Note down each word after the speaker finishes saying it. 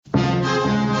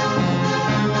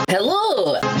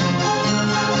Hello!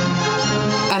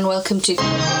 And welcome to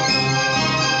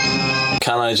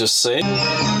Can I Just Say? A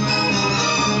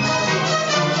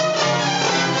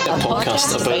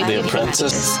podcast about The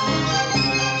Apprentice.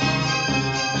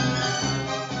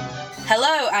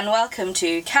 Hello and welcome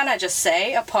to Can I Just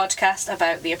Say, a podcast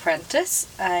about The Apprentice.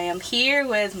 I am here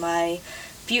with my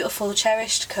beautiful,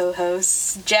 cherished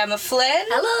co-hosts, Gemma Flynn.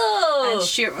 Hello! And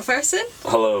Stuart McPherson.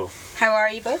 Hello. How are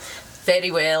you both?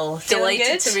 Very well. Feeling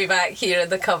Delighted good? to be back here in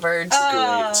the cupboard. Great.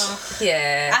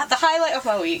 Yeah. At the highlight of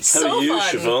my week. How are you,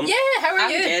 fun. Siobhan? Yeah, how are I'm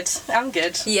you? good. I'm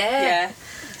good. Yeah.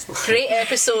 Great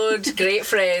episode, great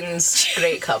friends,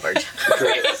 great cupboard.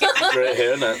 Great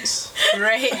hairnets.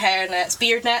 Great hair nets,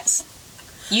 beard nets.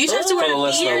 You have to For wear the a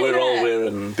listener, beard we're all net.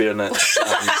 wearing beer nets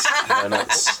and hair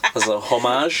nets as a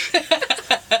homage.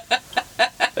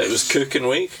 It was cooking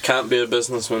week. Can't be a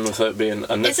businessman without being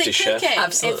a Is nifty it chef. cooking?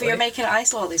 Absolutely. If you're making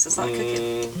ice lollies, it's not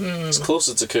cooking. It's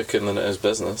closer to cooking than it is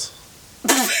business.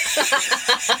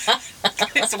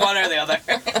 It's one or the other.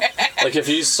 Like if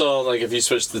you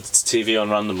switched the TV on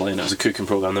randomly and it was a cooking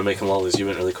program, they're making lollies, you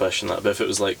wouldn't really question that. But if it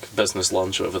was like business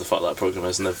lunch or whatever the fuck that program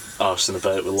is, and they're arsing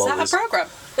about with Is that lollies, a programme?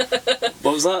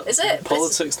 what was that? Is it?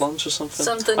 Politics lunch or something?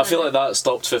 Something I feel like like that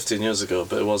stopped 15 years ago,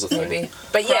 but it was a thing. Maybe.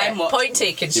 But yeah, Crime Watch. point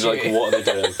taken, You're like, Stu. what are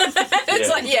they doing? It's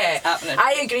like, yeah, happening?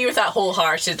 I agree with that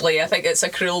wholeheartedly. I think it's a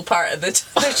cruel part of the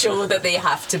show that they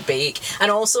have to bake.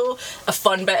 And also, a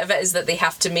fun bit of it is that they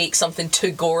have to make something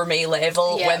to gourmet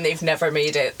level Yeah. when they've never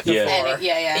made it before. Yeah.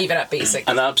 Yeah. Even at basic.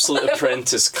 An absolute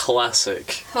Apprentice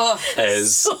classic Oh,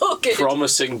 is So good.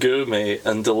 promising gourmet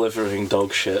and delivering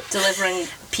dog shit. delivering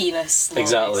penis lollies.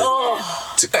 Exactly.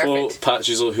 Oh, To perfect. quote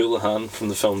Patches O'Houlihan from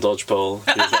the film Dodgeball,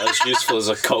 you're not as useful as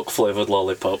a cock-flavoured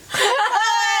lollipop.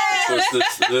 Which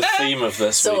was the theme of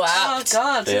this So week. Oh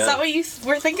God! Yeah. Is that what you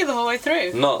were thinking the whole way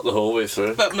through? Not the whole way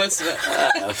through. But most of it.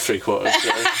 3/4.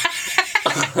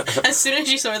 Yeah. As soon as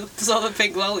you saw the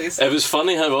pink lollies. It was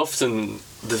funny how often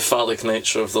the phallic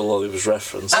nature of the lolly was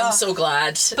referenced. I'm so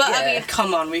glad. But yeah. I mean,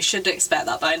 come on, we should expect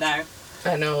that by now.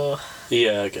 I know.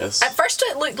 Yeah, I guess. At first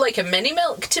it looked like a mini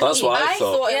milk to That's me. what I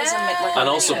thought. it was a like And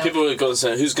a also, mini people were going to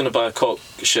say, who's going to buy a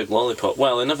cock-shaped lollipop?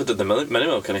 Well, they never did the mini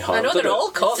milk any harm, I know, did they're it? all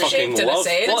cock-shaped Fucking in a love.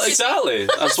 sense. Well, exactly.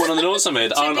 That's one of the notes I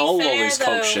made. Aren't be all fair, lollies though,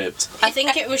 cock-shaped? I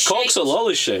think it was Cocks shaped. are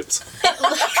lolly-shaped.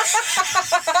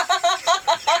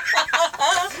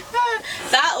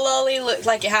 That lolly looked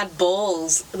like it had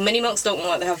balls. Mini milks don't look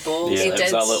like they have balls. Yeah, It it was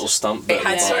did. that little stump bit. It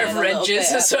had at the sort bottom. of a little ridges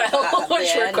bit as of well, that at the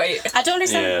which were end. quite... I don't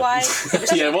understand Yeah. why. It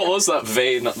was, Yeah, what was that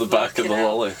vein at the back of the Fucking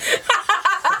hell. lolly?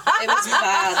 it was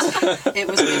bad. It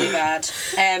was really bad.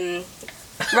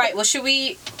 Right, well, should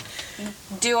we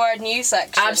do our news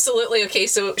section? Absolutely. Okay,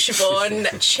 so Siobhan,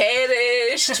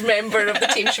 cherished member of the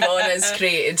team Siobhan, has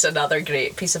created another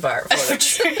great piece of art for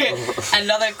us.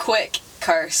 Another quick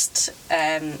cursed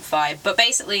vibe. But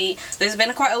basically, there's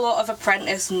been quite a lot of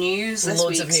Apprentice news this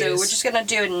Loads week, of so news. we're just going to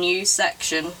do a news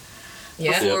section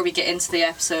Yeah. before we get into the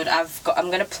episode. I'm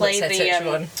going to play Let's hit it,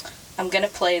 Siobhan. I'm going to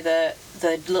play the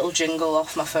little jingle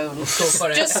off my phone. Go for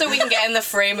it. Just so we can get in the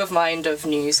frame of mind of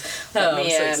news. Let Oh, me, I'm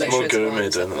so excited. make More sure it's gourmet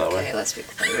lined doing up. it that way. Okay, let's be.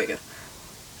 Here we go.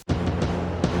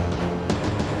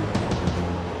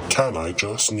 Can I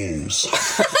Just News?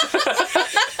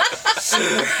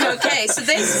 Okay, so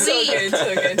this So week, good,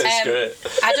 so good. It's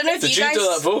great. I don't know if Did you you guys. do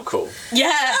that vocal?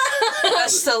 Yeah,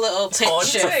 that's the little pitch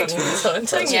Haunting. shift.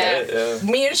 Haunting. Yeah. Yeah.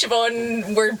 Me and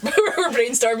Siobhan were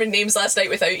brainstorming names last night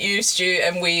without you, Stu,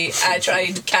 and I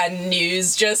tried Can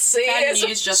News Just Say. Can it.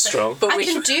 use just Strong. But I we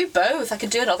can do both. I can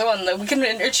do another one that we can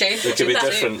interchange. It could be That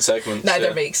different segments. Neither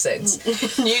yeah. makes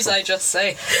sense. news. I just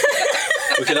say.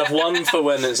 We could have one for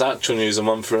when it's actual news and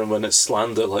one for when it's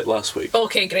slander, like last week.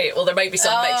 Okay, great. Well, there might be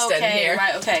some mixed in here.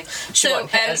 Right, okay. So, Siobhan,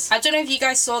 hit us. I don't know if you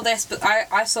guys saw this, but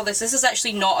I saw this. This is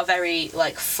actually not a very,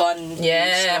 like, fun news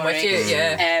Yeah, I'm with story. you,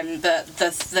 yeah. But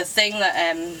the thing that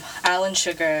Alan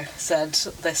Sugar said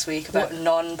this week about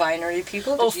non-binary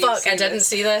people. Oh, did you fuck, see I didn't this?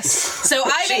 see this. So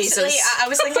I basically, Jesus. I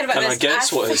was thinking about And I this.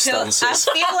 guess what his stance is.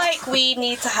 I feel like we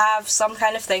need to have some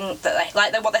kind of thing that,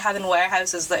 like what they have in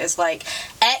warehouses, that is like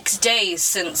X days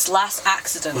since last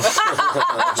accident.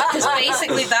 Because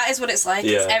basically that is what it's like.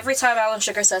 Yeah. It's every time Alan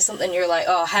Sugar says something, you're like,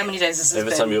 oh, how many days has this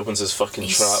Every been? time he opens his fucking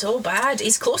He's trap. so bad.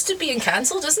 He's close to being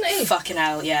cancelled, isn't he? Fucking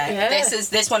hell, yeah. Yeah.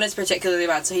 This one is particularly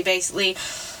bad. So he basically,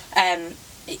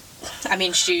 I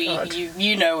mean, Stu,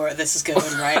 you know where this is going,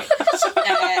 right?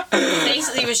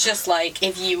 Basically, was just like,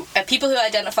 if you people who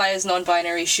identify as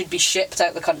non-binary should be shipped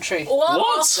out the country.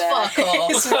 What? Fuck Fuck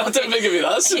off. I didn't think it'd be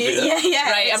that severe. Yeah.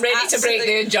 Right, I'm it's ready to break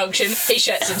the absolutely- injunction. He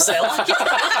shits himself.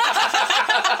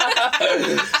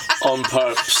 on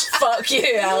purpose. Fuck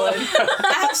you, Alan.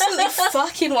 Absolutely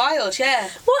fucking wild, yeah.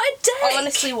 What a dick.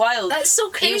 Honestly wild. That's so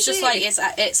crazy. He was just like, it's.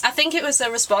 I think it was a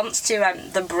response to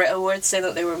the Brit Awards saying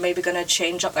that they were maybe going to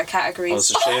change up their categories. Oh,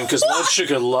 it's a shame because Blood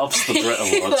Sugar loves the Brit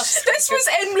Awards. This was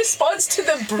in response to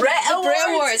the Brit Awards. Brit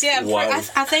Awards, yeah. Wow.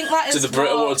 I think that is To the Brit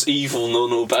what- Awards evil know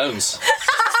no bounds.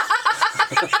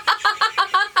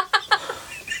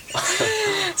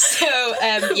 So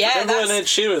yeah, Remember when Ed that's,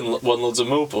 Sheeran won loads of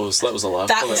mopos? That was a laugh.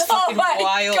 that wasn't was it? Oh fucking my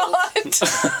wild.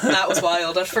 god. That was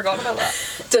wild. I'd forgotten about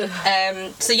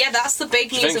that. So yeah, that's the big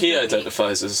Do news. you think of he the week.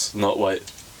 identifies as not white?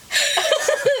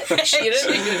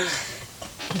 Sheeran?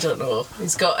 I don't know.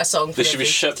 He's got a song for They should be every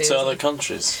shipped to potato. other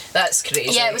countries. That's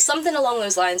crazy. Yeah, it was something along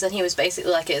those lines, and he was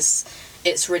basically like, "It's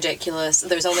ridiculous.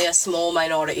 There's only a small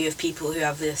minority of people who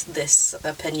have this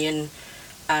opinion,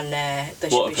 and they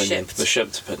should What be opinion? shipped." The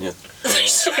shipped opinion.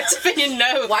 Shipped opinion,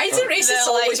 no. Why do racists They're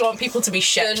always like- want people to be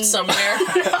shipped somewhere?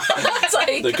 It's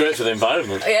like, They're great for the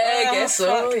environment. yeah, I guess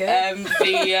so. fuck.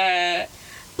 Yeah.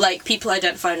 Like people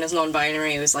identifying as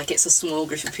non-binary, it was like it's a small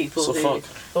group of people. So who, fuck.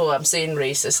 Oh, I'm saying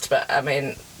racist, but I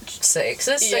mean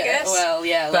sexist. I Yeah, guess. well,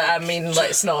 yeah. But like, I mean,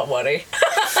 let's not worry.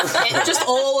 just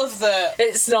all of the.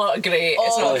 It's not great.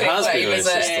 It's Oh, not it great has been vibe, is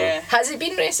racist, it? Yeah. Has it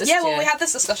been racist? Yeah, well, we had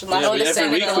this discussion last Yeah, Oh, week. the every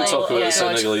week we Senegal- talk about yeah. the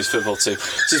Senegalese football team.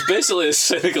 So it's basically a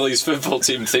Senegalese football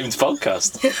team themed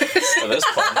podcast at this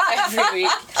point. Every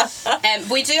week.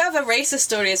 We do have a racist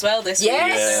story as well this Yes,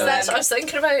 week. Yeah. that's what I was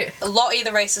thinking about. Lottie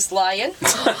the racist lion.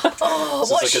 Oh,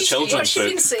 So it's like a children's what's she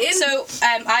been book. saying? So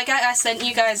I sent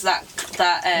you guys that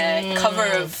cover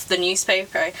of the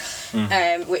newspaper,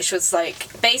 which was like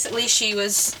basically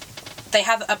they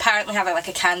apparently have like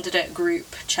a candidate group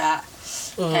chat,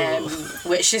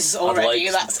 which is already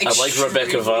that's I'd like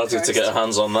Rebecca extremely Vardy to get her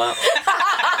hands on that.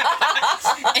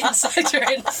 insider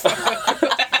info.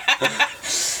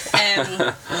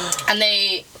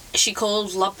 And she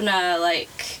called Lubna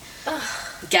like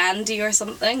Gandhi or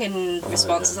something in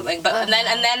response to something, but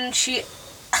and then she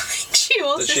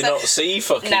also Did she said, not see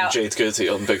fucking No. Jade Goody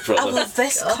on Big "Oh, Brother? well,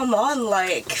 this come on,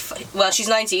 like, well, she's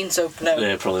 19, so no."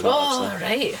 Yeah, probably not. Oh,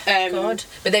 Actually. right. God.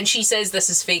 But then she says this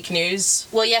is fake news.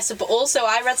 Well, yes, but also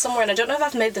I read somewhere, and I don't know if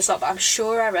I've made this up, but I'm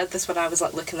sure I read this when I was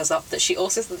like looking this up, that she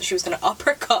also said that she was going to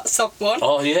uppercut someone.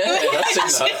 Oh yeah,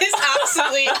 I've seen that.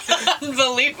 It's absolutely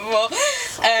unbelievable.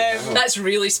 That's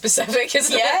really specific,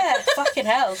 isn't it? Yeah, fucking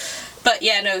hell. But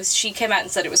yeah, no, she came out and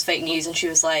said it was fake news, and she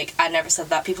was like, "I never said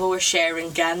that." People were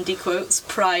sharing Gandhi quotes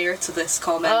prior to this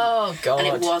comment. Oh, God. And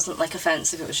it wasn't like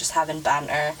offensive; it was just having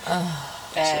banter.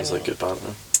 Sounds like good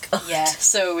banter. Yeah.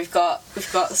 So we've got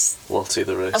Lottie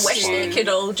the race. I wish they could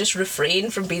all just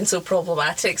refrain from being so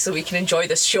problematic so we can enjoy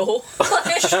this show.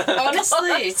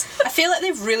 honestly, I feel like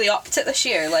they've really upped it this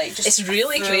year. Like, just It's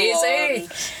really full crazy. on.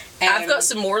 I've got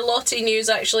some more Lottie news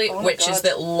actually, Oh my which is God.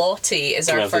 that Lottie is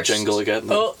Can we our have the first. jingle again?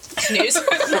 then? Oh, news.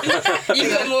 You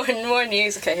got more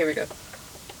news. Okay, here we go.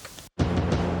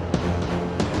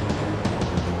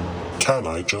 Can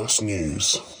I just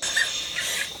news?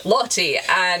 Lottie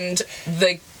and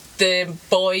the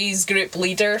boys group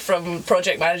leader from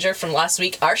Project Manager from last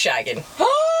week are shagging.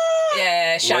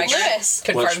 Yeah, shagging. Lewis?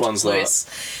 Confirmed. Which one's that?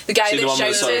 Lewis. The guy See the that one with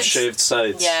the sort of shouted. shaved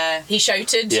sides? Yeah. He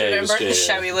shouted, Yeah, he was remember? gay, yeah.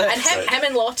 Shall we look? And him, Right. him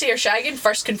and Lottie are shagging,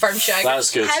 first confirmed shagging.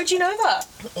 That's good. How do you know that?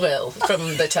 Well,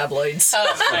 from the tabloids.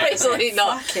 Oh, Basically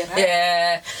not. Fucking hell.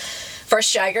 Yeah.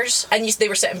 First shaggers. And they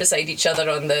were sitting beside each other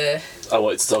on the... I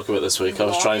wanted to talk about this week. I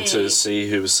was trying to Lottie. see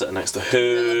who was sitting next to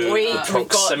who, We've the got to-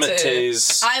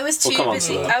 proximities. I was We'll too come on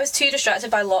busy. to that. I was too distracted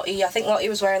by Lottie. I think Lottie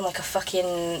was wearing like a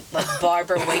fucking like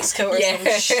barber waistcoat or some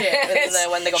Yes. shit. And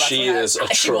then when they got back She to the is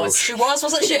house. She was. atrocious. She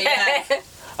wasn't she? Yeah.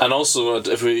 And also,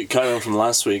 if we carry on from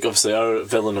last week, obviously our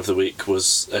villain of the week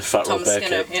was Fat Tom Rob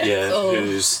Beckett, Skinner, yeah. Oh.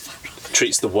 who's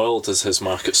treats the world as his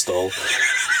market stall.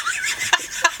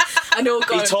 I know, He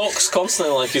God. talks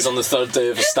constantly like he's on the third day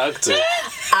of a stag do.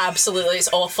 Absolutely, it's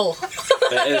awful.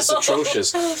 It is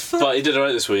atrocious. But he did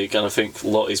alright this week, and I think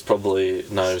Lottie's probably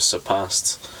now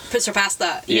surpassed. Puts her past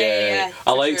that. Yeah.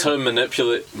 I for liked sure. her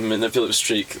manipulative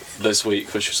streak this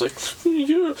week, where she was like,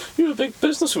 "You're a big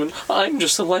businesswoman. I'm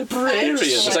just a librarian."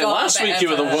 It's like got a last bit week of you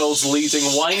were the a- world's leading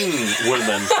wine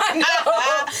woman.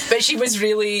 But she was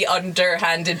really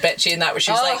underhanded bitchy in that, where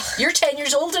she was Oh. like, "You're 10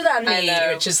 years older than I me," know.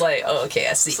 which is like, "Oh, okay,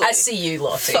 I see you,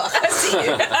 Lottie. I see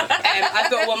you."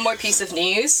 I've got one more piece of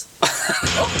news.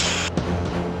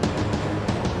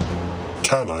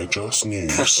 Can I Just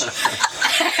News?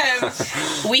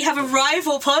 We have a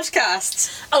rival podcast.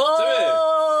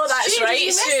 Oh, that's Stu, right, did you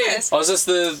miss Stu. this? Oh, is this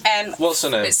the... what's her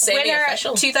name? It's Winner,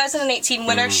 semi-official. 2018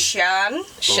 winner Shan.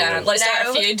 Shan, let's start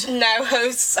a feud. Now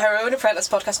hosts her own apprentice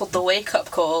podcast called The Wake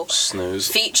Up Call. Snooze.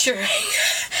 Featuring...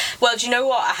 Well, do you know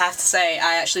what? I have to say,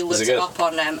 I actually looked it it good? up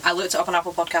on... I looked it up on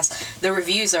Apple Podcasts. The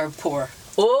reviews are poor.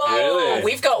 Oh, Really?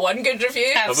 we've got one good review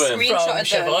I've Have we? from screenshotted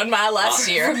them. Siobhan Ma last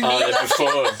year.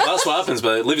 Before. That's what happens,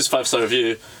 but leave us a 5-star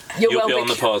review. You'll You'll be well on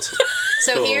the be- pod.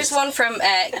 So Cool. here's one from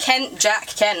Jack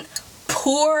Kent.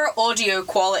 Poor audio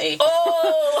quality.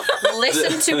 Oh,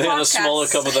 Listen to They had a podcasts. smaller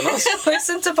cover than us.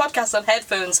 Listen to podcasts on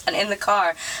headphones and in the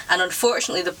car, and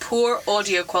unfortunately, the poor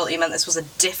audio quality meant this was a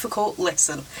difficult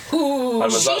listen. ooh.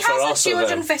 And was She that for has us a or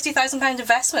them? £250,000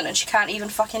 investment, and she can't even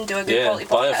fucking do a good Yeah, quality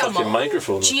buy a podcast. fucking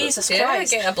microphone. with it. Jesus Yeah,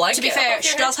 Christ! get a blanket To be fair, above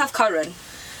your she does have Curran.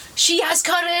 She has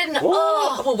Curran. What?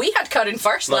 Oh, well, we had Curran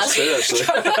first That's last true, week.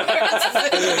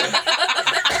 actually.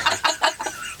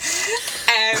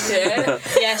 Yeah.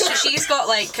 Yeah, so she's got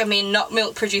Nut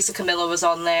Milk producer Camilla was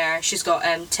on there. She's got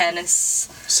tennis.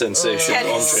 Sensation.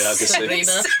 Tennis. Andre Agassi.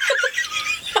 Sabrina.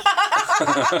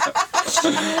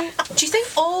 Do you think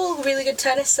all really good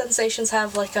tennis sensations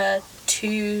have because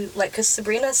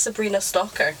Sabrina's Sabrina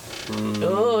Stalker?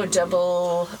 Oh,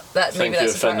 double. That I think maybe you're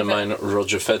that's a part offending of it. mine.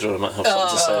 Roger Federer might have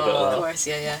something to say Of about that. course,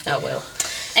 yeah. Oh well.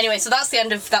 Anyway, so that's the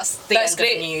end of That's end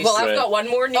great. of news. Well, I've Right. got one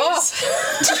more news.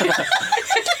 Oh.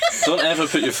 Don't ever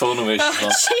put your phone away,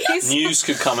 Siobhan. Jeez. News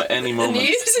could come at any The moment.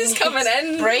 news is coming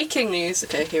in. Breaking news.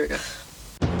 Okay, here we go.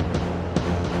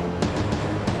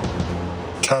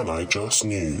 Can I Just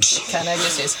News? Can I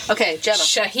just use? Okay, Jenna.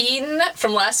 Shaheen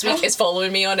from last week is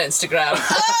following me on Instagram.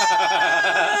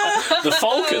 The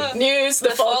Falcon. News, the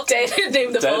Falcon. Dead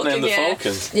name the Dead Falcon. name the yeah.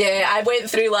 Falcon. Yeah, I went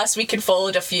through last week and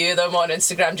followed a few of them on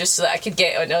Instagram just so that I could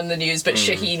get on the news. But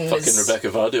Shaheen Fucking was. Rebecca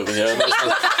Vardy over here. That's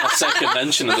my second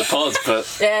mention of the pod,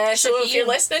 but Yeah, so if Shaheen. you're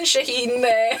listening,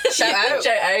 Shaheen, Shout out.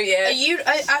 Shout out, yeah.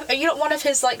 Are you not one of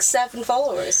his 7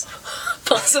 followers?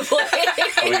 Possibly.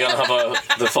 are we going to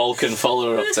have the Falcon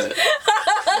follower update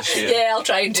this year? Yeah, I'll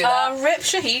try and do that. Rip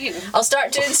Shaheen. I'll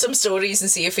start doing some stories and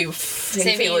see if he if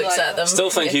he looks like at them. Still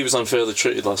think he was unfairly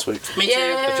treated last week. Me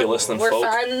Yeah, If you're listening, we're folk.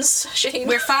 fans, Shaheen.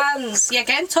 We're fans. Yeah,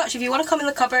 get in touch if you want to come in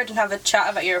the cupboard and have a chat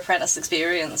about your apprentice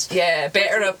experience. Yeah,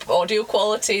 better audio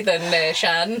quality than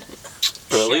Shan.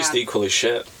 But at least Yeah. equally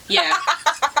shit. Yeah.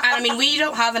 And I mean, we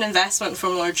don't have an investment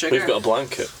from Lord Sugar. We've got a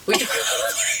blanket.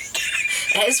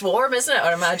 It's warm, isn't it?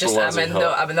 Or am I just? Well,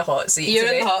 I'm in the hot seat. You're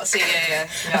today. in the hot seat, yeah.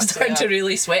 I'm starting to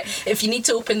really sweat. If you need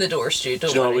to open the door, Stu,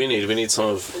 don't Do you know what worry. we need? We need some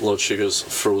of Lord Sugar's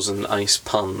frozen ice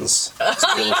puns.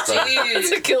 It's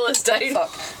the coolest time. Fuck.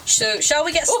 So, shall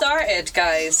we get started,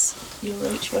 guys? You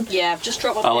know which one? Yeah, I've just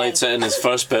dropped my I pen. liked it in his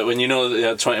first bit when you know that they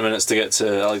had 20 minutes to get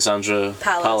to Alexandra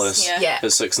Palace yeah. Yeah.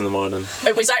 at 6 in the morning.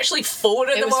 It was actually 4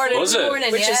 in It the was morning. 4 Was in the it?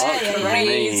 morning, Which is yeah.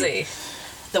 crazy.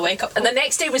 The wake up. And the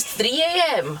next day was 3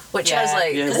 a.m, which I was Yeah.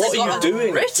 like, Yeah, this what is are you not doing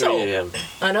at brutal. 3 a.m.?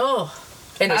 I know.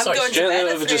 Anyway, I'm sorry. going Do you to bed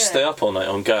at ever just 3 stay up all night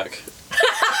on GAC?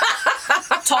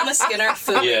 Thomas Skinner,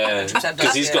 fully Yeah, 100%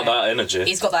 because he's got that energy.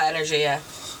 He's got that energy, yeah.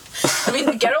 I mean,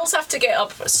 the girls have to get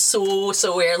up so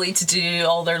early to do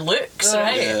all their looks,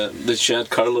 right? Yeah, she had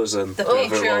curlers in. The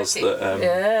whoever it was patriarchy. that,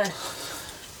 Yeah.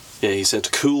 yeah, he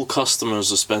said cool customers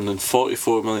are spending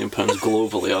 £44 million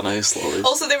globally on ice lollies.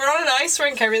 Also, they were on an ice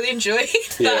rink. I really enjoyed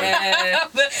Yeah.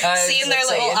 seeing their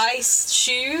excited. little ice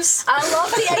shoes. I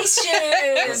love the ice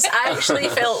shoes. I actually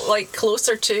felt like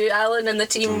closer to Alan and the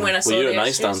team when I saw Well, you're the an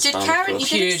ice ice dance shoes. Did fan, Karen- of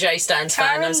course. you didn't- Huge ice dance fan.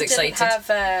 Karen I was excited. didn't have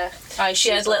ice She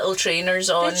had shoes little trainers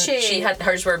on. Did she? had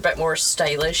hers were a bit more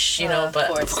stylish, you know, of but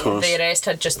course. the rest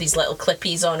had just these little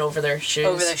clippies on over their shoes.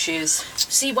 over their shoes.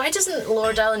 See, why doesn't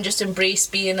Lord Alan just embrace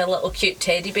being a little cute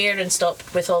teddy bear and stop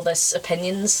with all this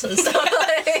opinions and stuff?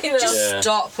 You know? Just Yeah.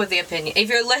 stop with the opinion. If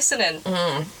you're listening,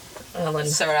 Alan.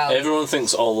 Sir Alan. Everyone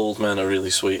thinks all old men are really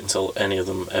sweet until any of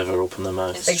them ever open their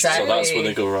mouths. Exactly. So that's when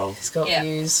they go wrong. He's got Yeah.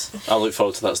 views. I look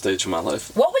forward to that stage of my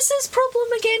life. What was his problem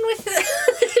again with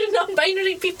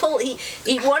non-binary people? He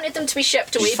wanted them to be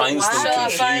shipped away, He but finds them why? Shall I find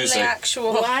the confusing.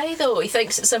 actual... Why though? He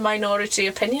thinks it's a minority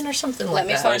opinion or something Let like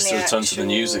me that. find Nice to the return to the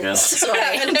news again. Sorry.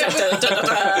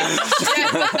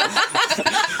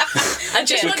 I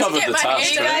just We want to covered get the my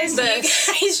task, head right? around this.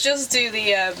 You guys just do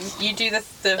the you do the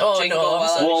Oh, jingle no, I'm while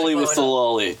sorry. Wally with the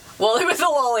lolly. Wally with the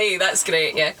lolly, that's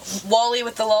great, yeah. Wally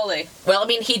with the lolly. Well, I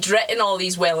mean, he'd written all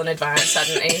these well in advance,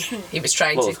 hadn't he? He was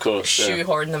trying Well, to of course, yeah.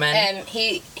 shoehorn them in.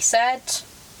 He said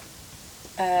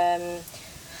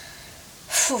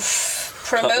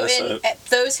promoting out.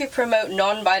 those who promote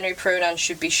non-binary pronouns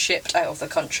should be shipped out of the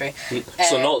country.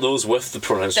 So not those with the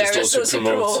pronouns, just there those is who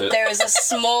promote it. There is a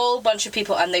small bunch of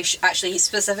people, and they actually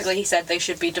specifically he said they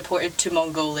should be deported to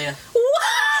Mongolia.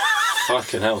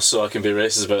 Fucking hell, so I can be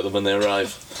racist about them when they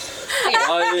arrive.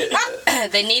 Why,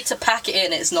 They need to pack it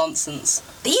in. It's nonsense.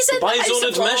 He's in by the his House own of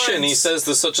admission, Lords. he says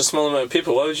there's such a small amount of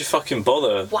people. Why would you fucking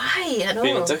bother Why? I know.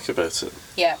 being a dick about it?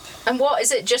 Yeah. And what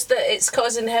is it? Just that it's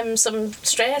causing him some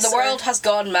stress? The or- world has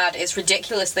gone mad. It's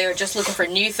ridiculous. They are just looking for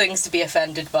new things to be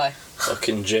offended by.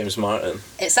 Fucking James Martin.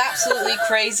 It's absolutely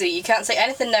crazy. You can't say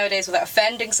anything nowadays without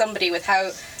offending somebody with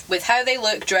how they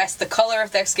look, dressed, the colour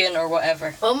of their skin, or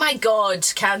whatever. Oh my god!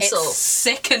 Cancel. It's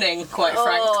sickening, quite Oh,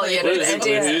 frankly. yeah.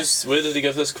 Where did he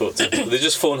give this quote to? They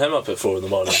just phone him up at 4 in the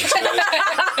morning.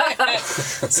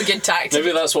 It's a good tactic.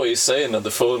 Maybe that's what he's saying at the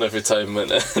phone every time when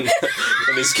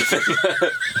he's giving.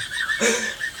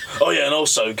 Oh yeah, and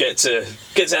also get to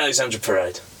Alexandra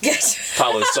Parade. Yes.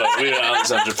 Palace, sorry, we're at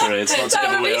Alexandra Parade. Not to That give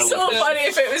would away be our so location. funny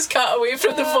if it was cut away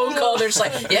from the phone call. There's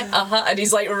like, yeah, and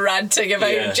he's like ranting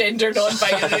about Yeah. gender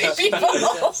non-binary people.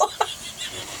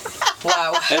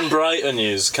 Wow. In Brighton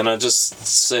news, can I just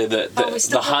say that the, Oh, we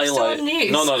still the have- still highlight? on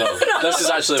news? No. This is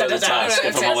actually about the task.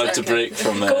 If I'm allowed to break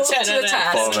from Go the to the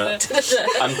task.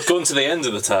 format, I'm going to the end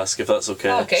of the task if that's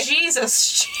okay. Okay.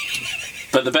 Jesus.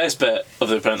 But the best bit of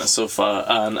The Apprentice so far,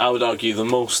 and I would argue the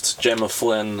most Gemma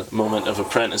Flynn moment of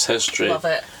Apprentice history, Love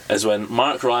it. is when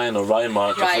Mark Ryan or Ryan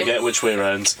Mark, I Ryan. forget which way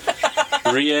round,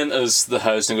 re-enters the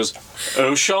house and goes,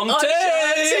 "Oh, Shantae!"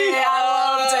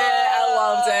 I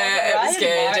loved it. It was Ryan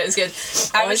good. Mark. It was good.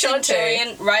 I Oh, was Shantae.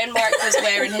 enjoying. Ryan Mark was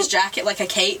wearing his jacket like a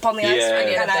cape on the ice Yeah.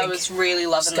 rink, Yeah, and I big was really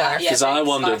loving scarf. that. Yeah, 'Cause I big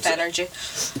wondered- scarf energy.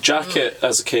 Jacket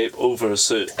as a cape over a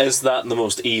suit. Is that the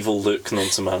most evil look known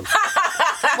to man?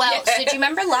 Well, so do you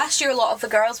remember last year a lot of the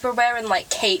girls were wearing like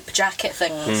cape jacket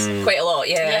things? Quite a lot,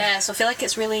 yeah. Yeah, so I feel like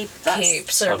it's really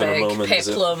Capes are Having a big. moment, is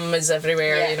it? Peplum is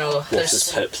everywhere, Yeah. you know. What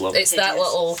is peplum? It's that Hideous.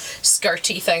 little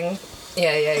skirty thing.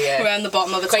 Yeah. around the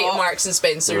bottom of the Quite a top. Marks and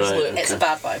Spencer's Right, look. okay. It's a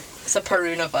bad vibe. It's a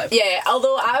Peruna vibe. Yeah,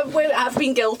 although I've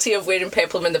been guilty of wearing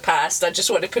peplum in the past, I just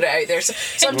want to put it out there. So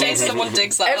Sometimes someone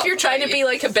digs that if up you're trying to about be you.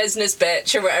 like a business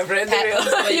bitch or whatever, and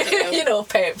Peplum's the way to go. you know,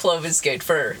 peplum is good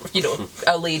for, you know,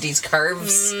 a lady's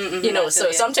curves. You know, I so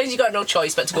feel ya. sometimes you got no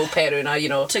choice but to go Peruna, you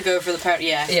know. To go for the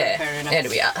Yeah. Peruna.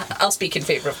 Anyway, I'll speak in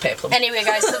favour of peplum. Anyway,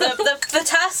 guys, so the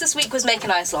task this week was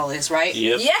making ice lollies, right?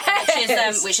 Yep.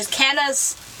 Yes! Which is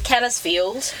Kenna's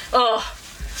field. Oh,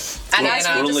 And Yeah, as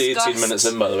no. we We're only 18 discussed- minutes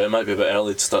in, by the way. It might be a bit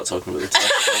early to start talking about the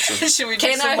task. Should we do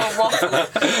Kenna, some more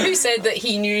waffle? who said that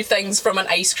he knew things from an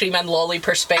ice cream and lolly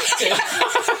perspective?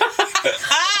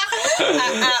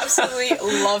 I absolutely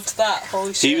loved that.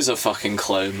 Holy shit. He was a fucking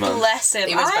clown, man. Bless him.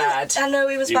 He was bad. I know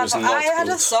he was He bad, was but not I had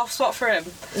a good. soft spot for him.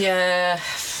 Yeah.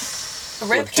 Rip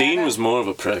Well, Dean Kenna. was more of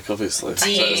a prick, obviously. Is that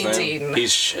his name? Dean.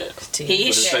 He's shit. He's With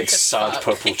his shit big as sad fuck.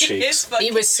 purple He cheeks. is fucking-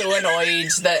 He was so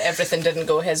annoyed that everything didn't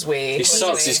go his way. He wasn't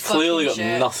sucks. he? He's clearly got Fucking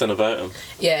shit. nothing about him.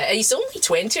 Yeah, he's only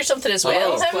 20 or something as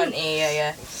well. Oh. him. 20,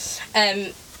 yeah.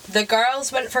 The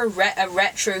girls went for a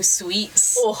retro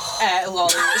sweets lolly,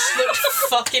 which looked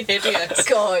fucking hideous.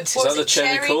 God. Is that the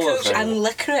cherry cola Coke thing? and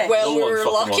licorice? Well, No we one were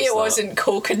fucking lucky wants it that. wasn't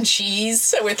Coke and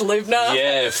cheese with Lubna.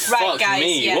 Yeah, fuck guys,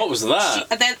 me. yeah. What was that?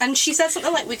 And she said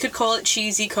something like we could call it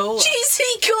cheesy cola. Cheesy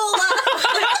cola!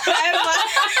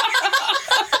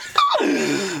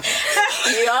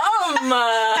 Yum!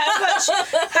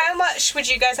 How much would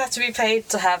you guys have to be paid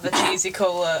to have a cheesy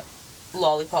cola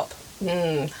lollipop?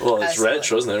 Well, it's Excellent.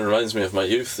 retro, isn't it? It reminds me of my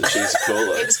youth, the cheesy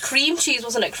cola. It was cream cheese,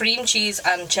 wasn't it? Cream cheese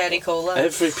and cherry cola.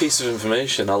 Every piece of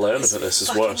information I learn about this is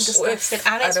Fucking worse. disgusting.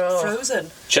 And I it's know.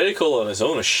 frozen. Cherry cola on its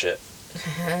own is shit.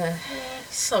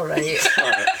 It's alright.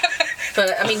 Alright.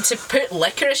 But, I mean, to put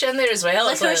licorice in there as well,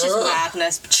 it's Licorice like, is ugh.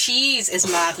 madness. Cheese is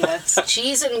madness.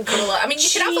 Cheese and cola. I mean, you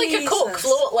can have like a Coke Jesus.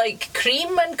 float, like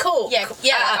cream and Coke. Yeah, at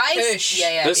a ice. push.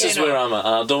 Yeah. This you is know. where I'm at.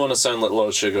 I don't want to sound like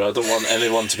Lord Sugar. I don't want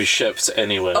anyone to be shipped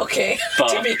anywhere. Okay, But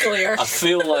to be clear. I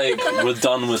feel like we're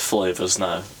done with flavours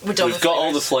now. We're done We've with got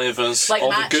all the flavours. Like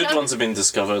all matcha? the good ones have been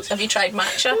discovered. Have you tried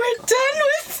matcha? We're done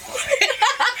with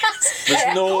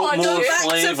There's no on, more go back to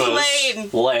flavours plain.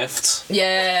 left.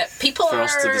 Yeah, people For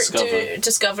us to are discover.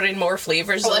 discovering more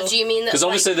flavours. What though. do you mean? Because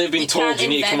obviously they've been told you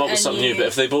need to come up with invent a something new, but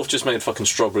if they both just made fucking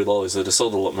strawberry lollies, they'd have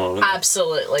sold a lot more, wouldn't they?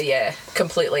 Absolutely, yeah,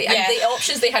 completely. Yeah. And the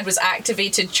options they had was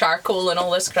activated charcoal and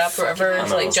all this crap, or whatever. hell.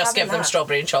 It's like I was just give having them that.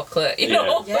 strawberry and chocolate, you Yeah.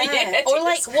 know? Yeah. Or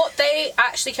like what they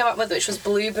actually came up with, which was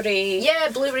blueberry. yeah,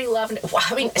 blueberry lavender. Wow,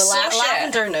 I mean, The so shit.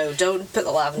 lavender, no, don't put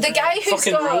the lavender. The guy who's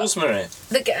Fucking got rosemary.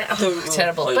 the guy, oh,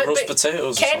 terrible. Like roast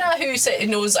potatoes. or Kenna, who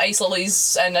knows ice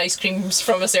lollies and ice creams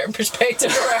from a certain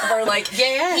perspective or whatever, like,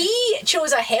 Yeah. he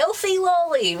chose a healthy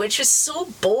lolly, which was so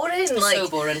boring. Like, So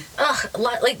boring. Ugh,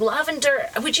 like lavender.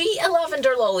 Would you eat a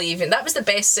lavender lolly even? That was the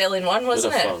best selling one, something.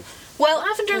 wasn't Bit it? of fun. Well,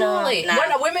 Lavender no, lolly. nah.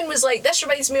 When a woman was like, "This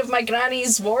reminds me of my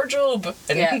granny's wardrobe,"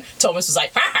 and Yeah. Thomas was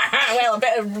like, "Ha ha ha! Well, a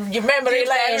bit of your memory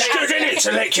lane." It's good, isn't it,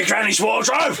 to lick your granny's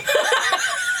wardrobe?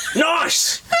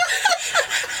 Nice!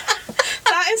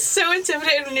 That is so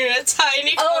intimidating when you're in a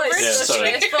tiny Oh, cupboard. it's Yeah, so sorry.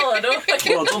 stressful. I know.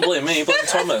 Well, don't blame me, blame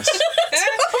Thomas.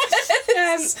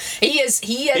 He is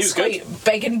was good. quite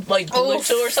big and like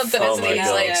Bluto or something, Oh isn't my he? He's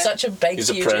God. like such a big, He's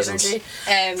a huge presence.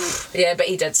 energy. Yeah, but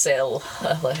he did sell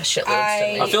a shitload.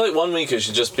 I feel like one week it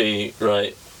should just be,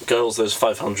 right, girls, there's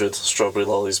 500 strawberry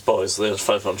lollies, boys, there's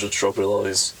 500 strawberry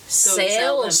lollies.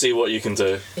 sell them. See what you can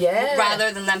do. Yeah.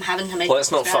 Rather than them having to make Let's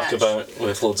it from not fuck scratch. about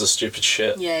with loads of stupid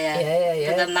shit. Yeah. Yeah.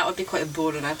 But then that would be quite a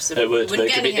boring episode. It would, but Wouldn't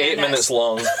it get could be any 8 hair minutes now.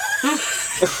 long.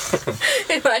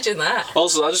 Imagine that.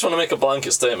 Also, I just want to make a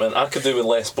blanket statement. I could do with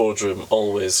less boardroom,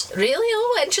 always. Really?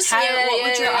 Oh, interesting. What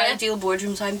would your yeah. ideal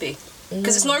boardroom time be?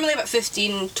 Because it's normally about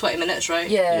 15-20 minutes, right?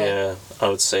 Yeah. Yeah, I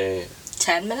would say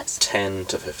 10 minutes? 10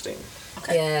 to 15.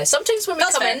 Yeah, sometimes when we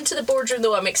That's come fair. into the boardroom,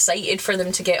 though, I'm excited for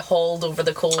them to get hauled over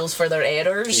the coals for their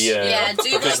errors. Yeah, Yeah, do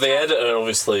because like the that. editor,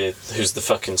 obviously, who's the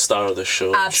fucking star of the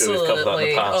show, I'm sure we've covered that in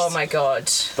Absolutely. the past. Oh my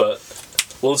god. But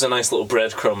loads of nice little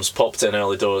breadcrumbs popped in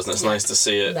early doors, and it's nice to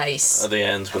see it Nice. at the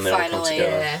end when they all come Finally,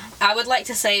 together. Yeah. I would like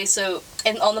to say, so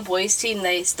on the boys' team,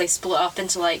 they split up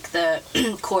into like the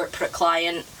corporate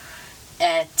client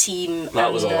team That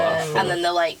and, was a laugh. and then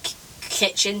the like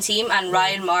kitchen team, and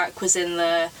Ryan Mark was in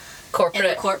the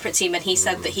Corporate. team, and he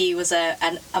said that he was a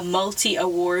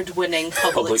multi-award winning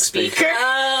public speaker.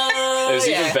 Oh, It was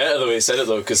yeah. even better the way he said it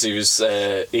though, because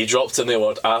he dropped in the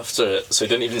award after it, so he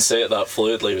didn't even say it that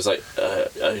fluidly. He was like,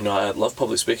 I love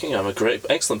public speaking. I'm a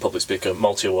excellent public speaker,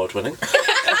 multi-award winning.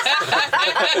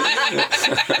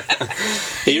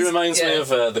 He reminds me of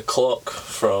the clock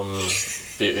from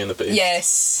Beauty and the Beast.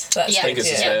 Yes. That's Yeah. I think it's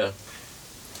his yeah. hair.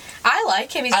 I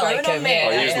like him. He's I growing like on him, me. yeah.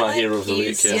 Oh, he's my hero of the week,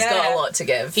 He's- yeah. He's got a lot to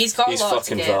give. He's got He's a lot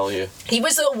fucking to give. value. He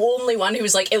was the only one who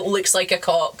was like, it looks like a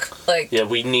cock. Like, Yeah,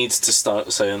 we need to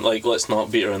start saying, like, let's not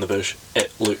beat around the bush.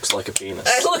 It looks like a penis.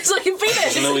 it looks like a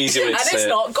penis. There's no easy way to and say it's it.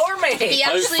 not gourmet. He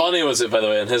How actually- funny was it, by the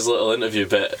way, in his little interview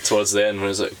bit towards the end, when he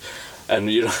was like,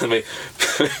 and you know what I mean?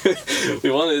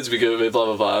 We wanted it to be good, blah,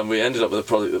 blah, blah, and we ended up with a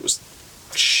product that was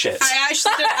shit. I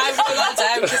actually did, I wrote that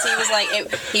down because he was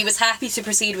like, he was happy to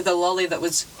proceed with a lolly that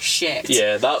was shit.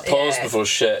 Yeah, that pause Yeah. before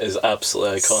shit is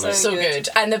absolutely iconic. So good.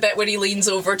 And the bit when he leans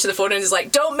over to the phone and is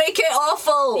like, "Don't make it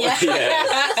awful." Yeah.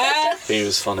 Yeah. He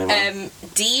was funny, man.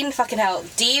 Dean, fucking hell,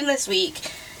 Dean this week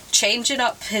changing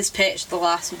up his pitch the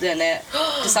last minute,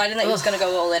 deciding that he was going to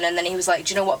go all in, and then he was like,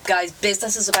 "Do you know what, guys?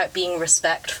 Business is about being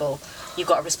respectful. You've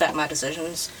got to respect my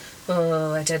decisions."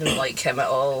 Oh, I didn't like him at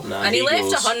all. Nah, and he he left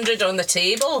goes- 100 on the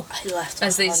table. He left,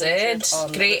 As they 100 said,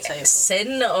 on the great table.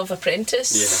 sin of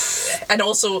Apprentice. And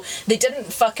also, they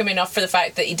didn't fuck him enough for the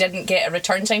fact that he didn't get a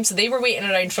return time, so they were waiting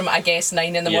around from, I guess,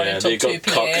 9 in the morning Yeah, till they 2 got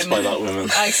cocked p.m. by that woman.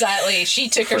 Exactly. She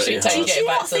took her Pretty sweet time hard. Did getting you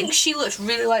back not to them. think she looked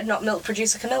really like Not Milk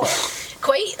Producer Camilla?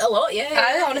 Quite a lot, yeah.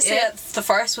 I honestly, yeah. at the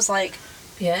first was like,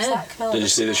 is Yeah. that Camilla? Did you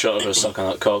see the shot of her sucking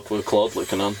that cock with Claude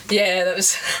looking on? Yeah, that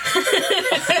was.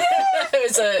 It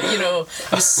was there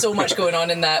was so much going on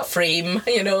in that frame,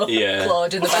 Yeah.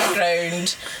 Claude in the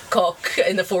background, Cock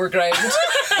in the foreground.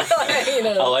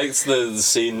 I liked the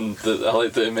scene, I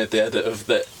liked that it made the edit of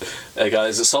that guy,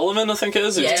 is it Solomon, I think it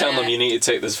is? He was Yeah. telling them you need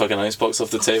to take this fucking icebox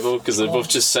off the table because they're both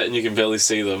just sitting, you can barely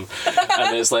see them.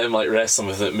 And it's like him like wrestling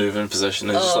with it, moving position.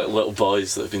 They're just like little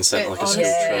boys that have been sent on like a school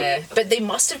Yeah, trip. but they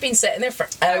must have been sitting there for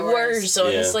hours,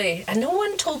 honestly, and no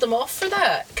one told them off for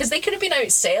that because they could have been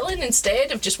out selling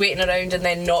instead of just waiting around and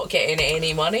then not getting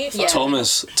any money. For Yeah.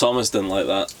 Thomas didn't like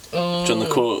that. During the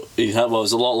quote, it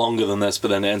was a lot longer than this, but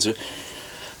then it ends with,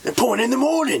 "They're pouring in the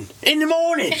morning!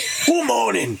 What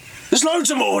morning? There's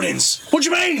loads of mornings! What do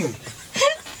you mean?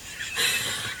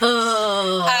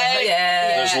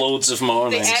 yeah. There's loads of The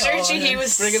mornings." energy he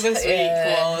was bringing this week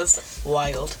Yeah. was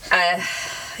wild.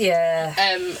 Yeah.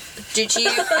 Did you?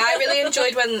 I really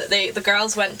enjoyed when the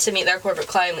girls went to meet their corporate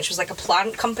client, which was like a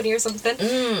plant company or something.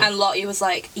 And Lottie was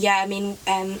like, "Yeah, I mean,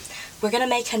 we're gonna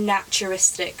make a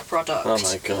naturistic product." Oh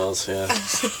my god, yeah.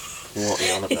 What are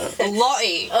you on about?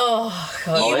 Lottie, Oh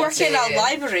god. you work in a Lottie.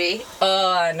 library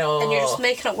Oh, I know. and you're just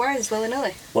making up words willy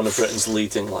nilly. One of Britain's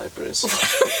leading libraries,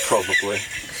 probably.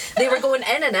 They were going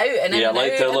in and out and in Yeah, and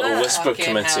like out. their and little that. whisper Fucking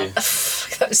committee.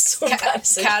 That was so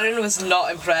embarrassing. Karen was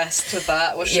not impressed with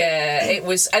that, was she? Yeah, it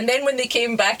was. And then when they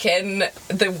came back in,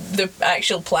 the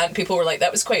actual plant people were like,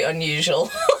 "That was quite unusual."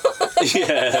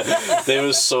 Yeah, they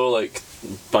were so like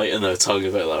biting their tongue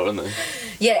about that, weren't they?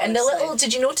 Yeah, and the Honestly. little,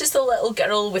 did you notice the little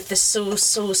girl with the so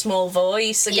small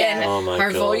voice again? Yeah. Oh my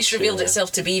her God, voice revealed yeah.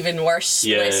 itself to be even worse.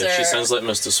 Yeah, bless her. she sounds like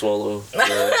Mr. Swallow,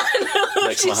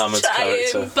 Nick she's Mohammed's trying.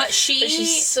 character. But she But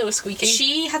she's so squeaky.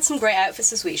 she had some great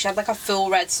outfits this week. She had like a full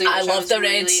red suit. I which love was the red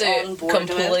really suit on board with.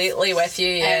 completely with you,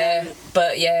 yeah.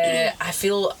 But yeah, I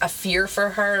feel a fear for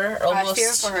her almost. I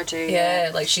fear for her too. Yeah,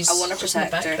 like she's I wanna just in the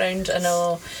protect her. background. I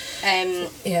know.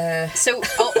 Yeah. So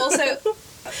also,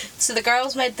 so the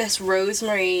girls made this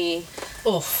rosemary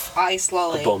Oh ice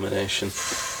lolly. Abomination.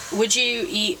 Would you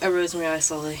eat a rosemary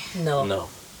ice lolly? no. No.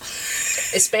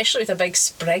 Especially with a big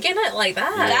sprig in it like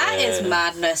that. That is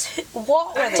madness.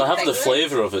 What were they To have the thinking?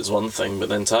 flavour of it's one thing, but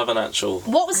then to have an actual...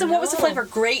 What was the know. flavour?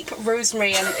 Grape,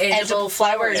 rosemary, and Edible edible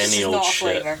flowers. Any It's old not a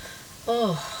shit. flavour.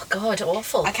 Oh God,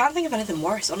 awful. I can't think of anything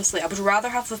worse. Honestly, I would rather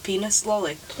have the penis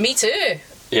lolly. Me too.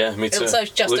 Yeah, me too. It was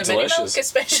just Looked a mini milk, delicious.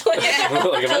 especially.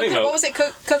 Like a mini milk. What was it?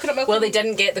 Coconut milk. Well, they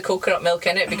didn't get the coconut milk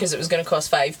in it because it was going to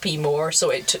cost 5p more,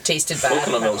 so it tasted bad.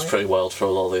 Coconut milk's apparently. pretty wild for a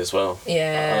lolly as well.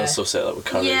 Yeah. I associate that with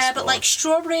curries. Yeah, but like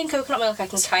strawberry and coconut milk, I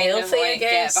can kind of Healthy, I like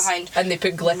get guess. behind. And they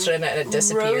put glitter in it and it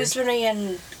disappeared. Rosemary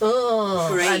and Oh,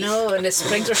 I Great. know, and the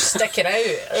sprigs are sticking out.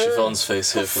 Ugh. Siobhan's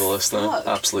face here for the listener. fuck?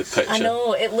 Absolute picture. I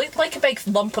know, it looked like a big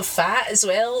lump of fat as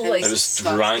well. Like, It was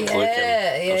Disgusting. rank looking.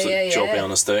 Yeah, yeah, Absolute yeah, jobby yeah.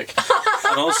 on a stick.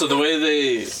 And also the way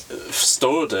they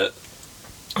stored it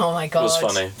oh my God. was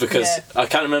funny because Yeah. I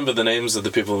can't remember the names of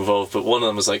the people involved, but one of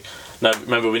them was like, "Now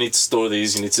remember, we need to store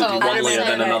these. You need to do Oh, one I layer,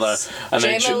 then remember another." And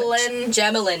then Gemma Lynn.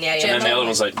 Gemma-Lynn, yeah, yeah. and then the Gemma other one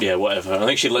was like, "Yeah, whatever." I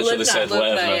think she literally Lubna, said Lubna,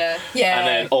 whatever. yeah. Yeah. And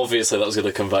then obviously that was going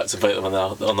to come back to bite them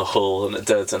on the whole, and it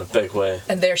did in a big way.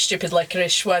 And their stupid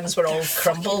licorice ones were all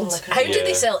crumbled. licorice. How did Yeah.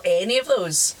 they sell any of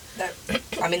those?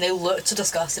 I mean, they looked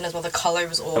disgusting as well. The colour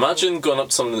was awful. Imagine going up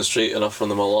to someone in the street and offering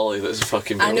them a lolly that's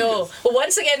fucking I broken. know. Well,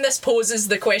 once again, this poses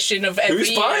the question of every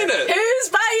Who's buying year. it? Who's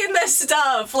buying this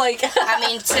stuff? Like, I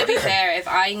mean, to be fair, if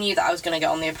I knew that I was going to get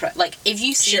on the like, if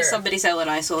you see Sure. somebody selling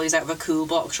ice lollies out of a cool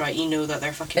box, right, you know that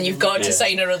they're fucking. and you've got to Yeah.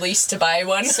 sign a release to buy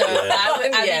one. So I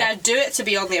mean, Yeah. I'd do it to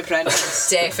be on The Apprentice.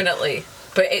 Definitely.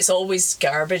 But it's always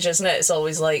garbage, isn't it? It's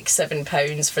always like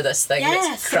 £7 for this thing Yeah,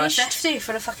 that's crushed. $3.50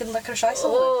 for a fucking licorice ice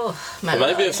lolly. Oh, man. It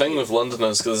might be a thing with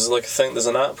Londoners because there's like a thing. There's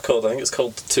an app called, I think it's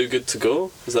called Too Good to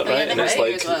Go. Is that Oh, yeah, right? they And it's might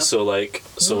do like as well. so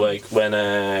like when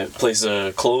places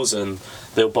are closing,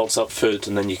 they'll box up food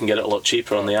and then you can get it a lot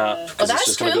cheaper on the app because Oh, it's that's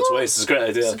just going to go to cool. waste. It's a great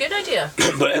idea. It's a good idea.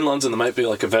 But in London, there might be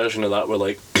like a version of that where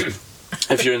like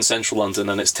if you're in central London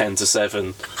and it's 10 to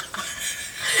 7,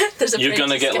 There's a you're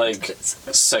gonna printed get like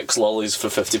skin. 6 lollies for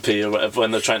 50p or whatever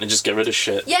when they're trying to just get rid of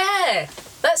shit. Yeah,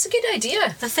 that's a good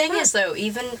idea. The thing is, though,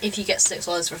 even if you get 6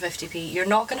 lollies for 50p, you're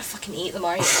not going to fucking eat them,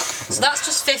 are you? So that's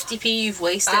just 50p you've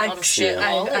wasted on shit Yeah.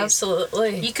 lollies.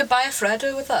 Absolutely. You could buy a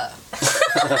Freddo with that.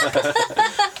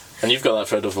 And you've got that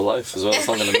Freddo for life as well. It's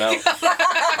not going to melt.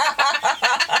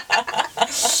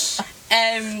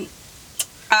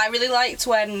 I really liked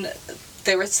when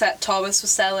Thomas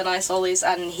was selling ice lollies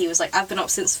and he was like, I've been up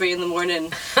since 3 a.m.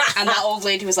 and that old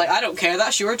lady was like, I don't care,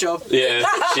 that's your job. Yeah,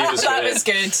 she was That great. was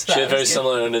good. She had very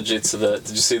similar energy to the. Did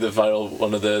you see the viral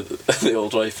one of the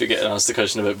old wife who getting asked a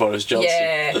question about Boris Johnson?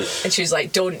 Yeah, and she was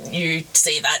like, "Don't you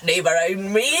say that name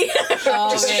around me."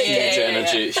 Just huge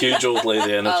energy, huge old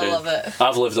lady energy. I love it.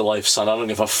 I've lived a life, son. I don't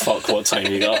give a fuck what time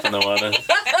you get up in the morning.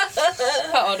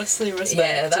 I honestly respect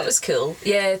Yeah, that it. was cool.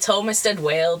 Yeah, Thomas did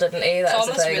well, didn't he? That's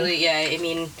the Thomas thing. really, yeah, I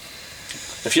mean,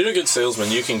 If you're a good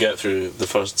salesman, you can get through the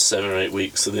first 7 or 8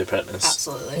 weeks of The Apprentice.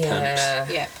 absolutely. Yeah.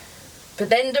 Yeah. But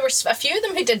then there were a few of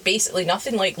them who did basically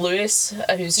nothing, like Lewis,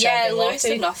 who's Yeah, shagging Lewis Lottie,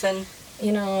 did nothing.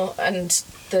 you know, and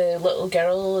the little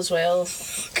girl as well.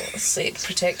 God's sake,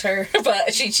 protect her.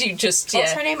 But she just,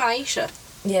 What's yeah. her name? Aisha.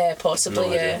 Yeah, possibly,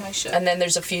 No yeah. idea. I should. And then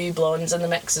there's a few blondes in the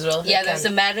mix as well. who Yeah, there's the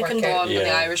can't American work out. blonde and the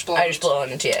Yeah. Irish blonde. Irish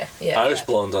blonde, yeah. Yeah. Irish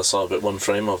Blonde, I saw about one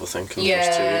frame of, I think, in the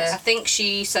first 2 Yeah. weeks. I think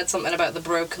she said something about the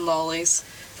broken lollies.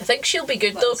 I think she'll be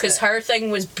good That though, was because it. her thing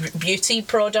was beauty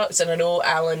products, and I know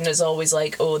Alan is always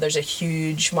like, "Oh, there's a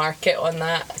huge market on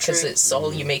that because True. it's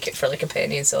all you make it for like a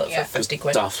penny and sell it Yeah. for 50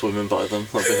 quid." Daft women buy them.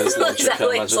 That'll be his logic, I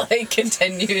Exactly, it's imagine. like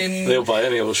continuing. They'll buy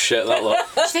any old shit, that lot.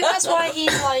 Do you think that's why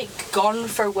he's like gone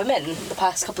for women the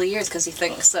past couple of years? Because he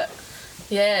thinks that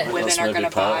Yeah, Women That's are maybe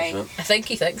gonna part buy. of it. I think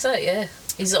he thinks that. Yeah,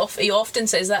 he often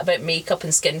says that about makeup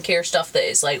and skincare stuff. That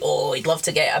it's like, oh, he'd love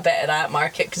to get a bit of that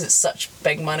market because it's such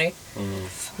big money.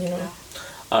 You know.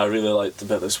 I really liked the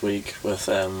bit this week with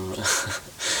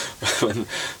when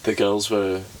the girls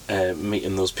were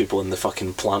meeting those people in the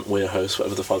fucking plant warehouse,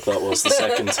 whatever the fuck that was, the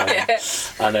second time.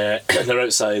 And they're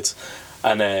outside,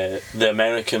 and the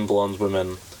American blonde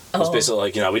woman was Oh. basically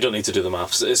like, you know, we don't need to do the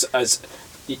maths. It's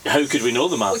how could we know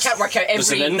the maths? We can't work out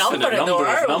There's every an infinite number in the number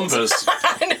of world. numbers.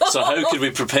 I know. So how could we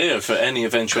prepare for any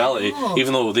eventuality?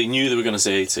 Even though they knew they were going to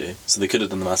say 80, so they could have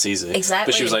done the maths easy.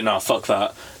 Exactly. But she was like, nah, fuck that.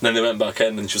 And then they went back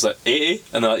in and she was like, 80?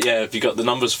 And they're like, yeah, have you got the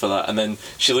numbers for that? And then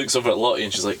she looks over at Lottie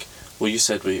and she's like, well, you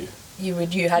said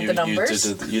you had the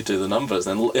numbers. You do the numbers.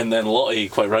 And then Lottie,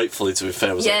 quite rightfully to be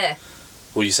fair, was like,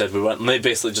 well, you said we weren't. And they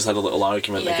basically just had a little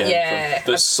argument again. Yeah.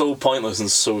 But it's so pointless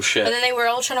and so shit. And then they were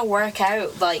all trying to work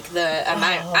out like the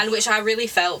amount, and which I really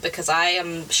felt because I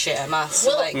am shit at maths.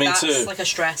 Well, like me that's too. like a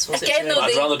stressful Again, situation. though,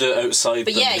 I'd rather do it outside.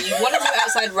 But than, yeah, you want to do it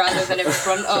outside rather than in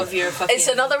front of your fucking. It's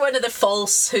another one of the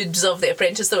falsehoods of The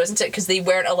Apprentice, though, isn't it? Because they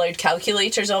weren't allowed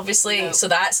calculators, obviously. No. So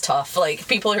that's tough. Like,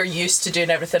 people who are used to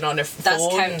doing everything on their phone. That's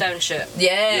countdown shit.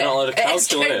 Yeah. You're not allowed to It is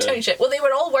calculate it. countdown shit. Well, they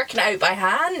were all working it out by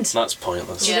hand. That's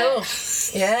pointless. You Yeah. know?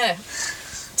 Yeah.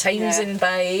 Timesing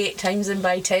by 8, timesing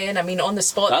by 10. I mean, on the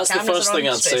spot. That's the cameras first are on, thing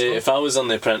I'd say. stressful. If I was on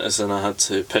The Apprentice and I had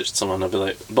to pitch to someone, I'd be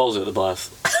like, balls out the bath.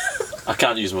 I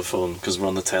can't use my phone because we're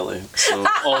on the telly. So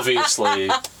obviously,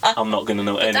 I'm not going to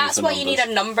know any That's of the why numbers. you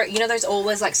need a number. You know, there's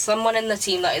always like someone in the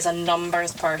team that is a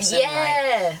numbers person. Right?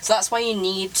 Yeah. So that's why you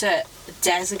need to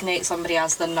designate somebody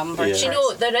as the number. Yeah. Do you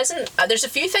know, there isn't... there's a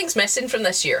few things missing from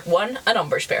this year. 1, a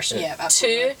numbers person. Yeah,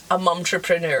 absolutely. 2, a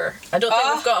mumtrepreneur. I don't think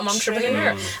Oh, we've got a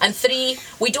mumtrepreneur. true. And 3,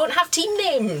 we don't have team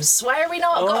names. Why are we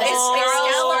not? got It's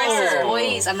girls versus Excalibur.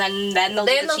 boys, and then they'll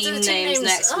Then do they'll the do team the team names names.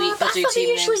 next week. I They'll do thought they team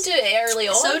usually names. do it early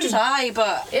on. So did I,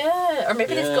 but Yeah, or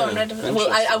maybe they've gotten rid of it. Well,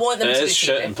 I want them It to is do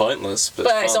shit keep and it. pointless, but,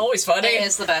 But it's fun. always funny. it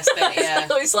is the best bit. Yeah.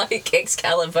 It's always like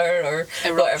Excalibur or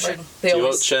Eruption. whatever. They Do you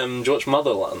always... watch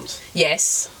Motherland?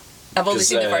 Yes. I've only 'Cause,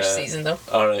 seen the first season, though.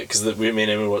 Alright, because me and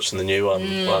Amy were watching the new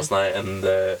one last night, and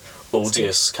the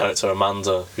odious character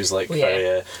Amanda, who's like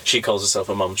very, she calls herself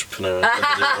a mumtrepreneur.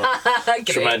 She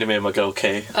Great. reminded me of my girl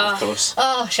Kay, of course.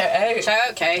 Oh, shout out. Shout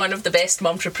out, Kay. One of the best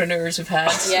mumtrepreneurs we've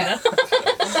had. Yeah. You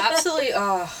know? Absolutely.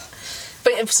 Oh.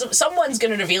 But if someone's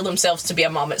going to reveal themselves to be a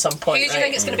mum at some point, Who do you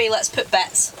think it's going to be? Let's put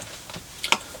bets.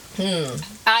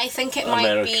 I think it might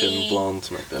American be. blonde,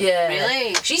 maybe. Yeah.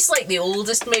 Really? She's like the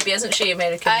oldest, maybe, isn't she,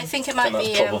 American? I think it might that's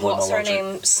be probably what's my her logic.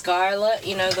 name? Scarlett.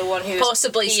 You know, the one who was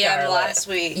Possibly PM Scarlett. last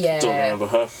week. Yeah. Don't remember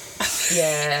her.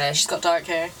 Yeah. She's got dark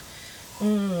hair.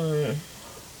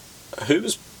 Who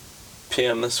was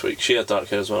PM this week? She had dark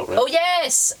hair as well, right? Oh,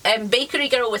 yes. Bakery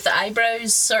girl with the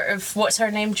eyebrows, sort of. What's her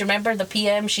name? Do you remember? The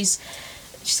PM? She's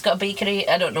got a bakery.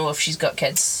 I don't know if she's got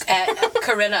kids.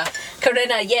 Corinna.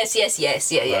 Corinna, yes. Yeah.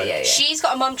 She's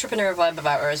got a mumtrepreneur vibe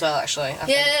about her as well, actually. I think.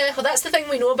 Yeah, well, that's the thing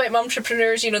we know about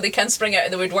mumtrepreneurs. You know, they can spring out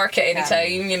of the woodwork at any Yeah.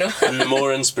 time, you know. And the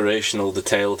more inspirational the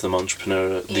tale of the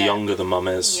entrepreneur, the Yeah. younger the mum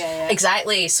is. Yeah.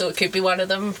 Exactly, so it could be one of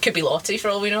them. Could be Lottie, for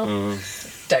all we know.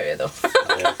 Doubt it, though.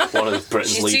 Yeah, one of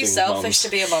Britain's She's leading too selfish mums. to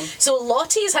be a mum. So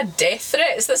Lottie's had death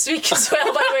threats this week as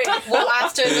well, by the way. Well,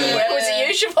 after the... Was it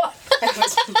you, Siobhan?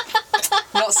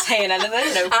 Not saying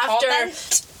anything, no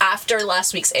comment. After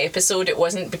last week's episode, it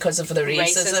wasn't because of the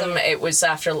racism. It was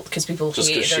after because people Just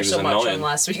 'cause hated she her was so much annoying. on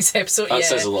last week's episode. That yeah.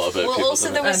 says a lot about Well, people, also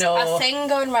doesn't there it? was I know. a thing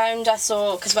going round I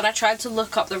saw, because when I tried to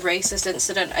look up the racist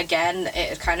incident again, it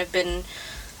had kind of been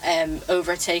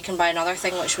overtaken by another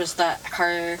thing, which was that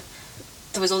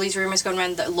there was all these rumours going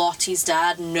around that Lottie's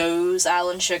dad knows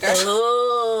Alan Sugar.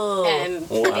 Oh.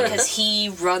 Wow. Because he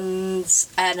runs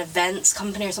an events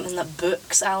company or something that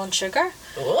books Alan Sugar.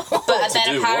 Oh. But To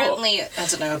then do apparently, I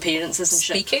don't know, appearances and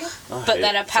shit. Speaking. I But hate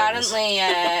then things.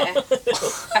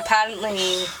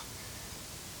 apparently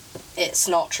it's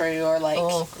not true, or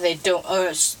like they don't,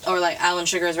 or like Alan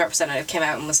Sugar's representative came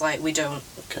out and was like, we don't.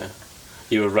 Okay.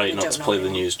 You were right We not don't to know play the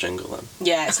anymore. news jingle then.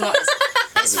 Yeah, it's not.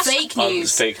 It's fake news.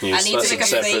 It's fake news. I need That's to make a a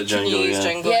separate fake jingle, news yeah.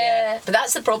 jingle. Yeah, but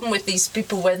that's the problem with these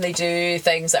people when they do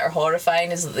things that are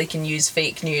horrifying, is that they can use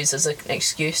fake news as an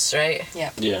excuse, right?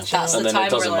 Yeah. Yeah. That's And the then time it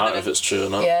doesn't we're matter living if it's true or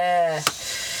not. Yeah.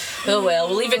 Oh well,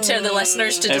 we'll leave it to the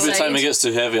listeners to Every decide. time it gets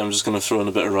too heavy, I'm just going to throw in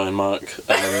a bit of Ryan Mark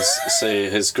and say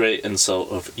his great insult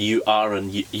of "you are a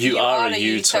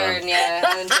U-turn." Yeah,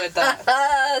 I enjoyed that.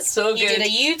 Ah, so You good. did a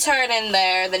U-turn in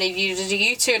there, then if you did a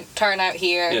U-turn out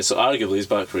here. Yeah, so arguably he's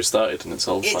back where he started, and it's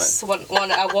all It's fine.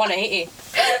 a 180.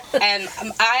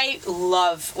 I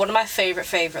love, one of my favourite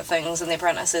things in The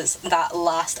Apprentice is that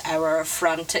last hour of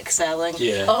frantic selling.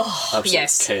 Yeah. Oh, Absolute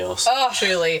yes. chaos. Oh,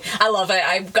 Truly, I love it.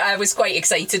 I was quite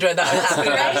excited when where that would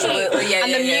happen. Right. Absolutely, yeah.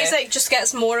 And yeah, the yeah. music just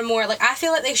gets more and more like, I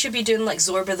feel like they should be doing like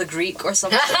Zorba the Greek or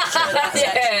something. for that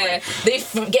section.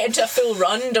 Yeah, they get into a full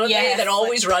run, don't Yeah, they? They're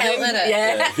always like, running. pelting it.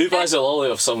 Yeah. Who buys a lolly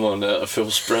off someone at a full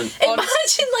sprint?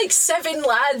 Imagine like 7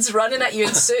 lads running at you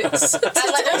in suits. And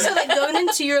like also like going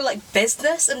into your like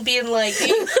business and being like,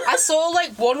 I saw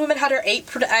like one woman had her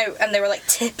apron out and they were like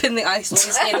tipping the ice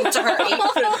ones into her apron.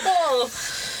 Oh,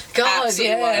 God,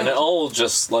 Absolutely yeah. wild. And it all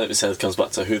just, like we said, comes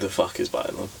back to who the fuck is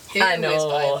buying them. Who I is know.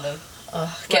 buying them?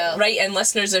 Get Well- right in,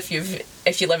 listeners, if you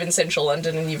live in central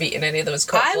London and you've eaten any of those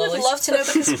cock I would lollies. love to know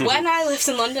because when I lived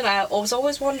in London, I was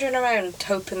always wandering around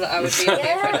hoping that I would be in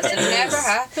apron. It never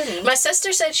happened. My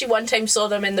sister said she one time saw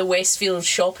them in the Westfield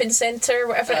shopping centre,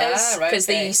 whatever it is, right, because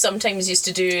they sometimes used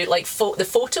to do like the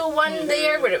photo one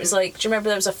there, where it was like, do you remember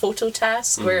there was a photo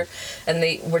task where, and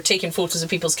they were taking photos of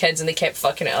people's kids and they kept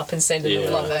fucking it up and sending them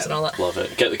Yeah. photos and all that. Love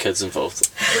it. Get the kids involved.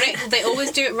 Right, they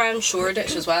always do it around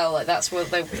Shoreditch as well. Like that's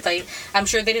what they I'm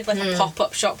sure they did like a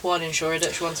pop-up shop one in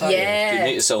Shoreditch one time. Yeah. If you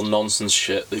need to sell nonsense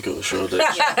shit, they go to Shoreditch.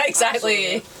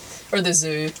 Exactly. absolutely. Or the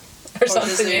zoo. Or Or something.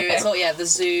 the zoo. yeah. It's all, the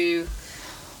zoo.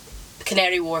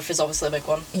 Canary Wharf is obviously a big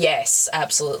one. Yes,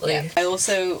 absolutely. Yeah. I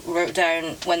also wrote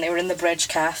down when they were in the Bridge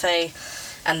Cafe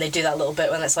and they do that little bit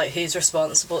when it's like, who's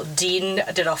responsible? Dean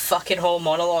did a fucking whole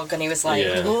monologue and he was like,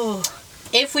 Yeah. "Oh,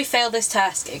 if we fail this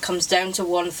task, it comes down to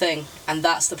one thing, and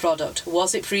that's the product.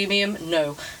 Was it premium?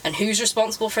 No. And who's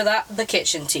responsible for that? The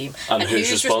kitchen team. And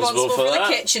who's responsible for that?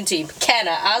 the kitchen team?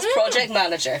 Kenna, as project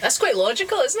manager. That's quite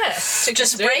logical, isn't it? To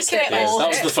Just do breaking it Yeah, all that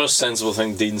was the first sensible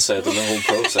thing Dean said in the whole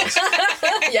process.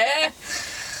 Yeah.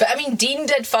 But I mean, Dean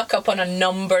did fuck up on a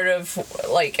number of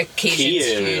like occasions Key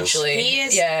areas. hugely. He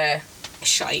is- Yeah.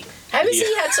 Shite. How is Yeah.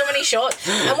 he had so many shots?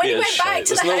 And when He he is went back shite. to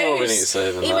There's the no house, more we need to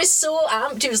say than he that. was so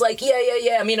amped. He was like,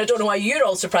 yeah. I mean, I don't know why you're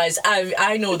all surprised.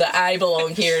 I know that I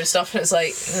belong here and stuff. And it's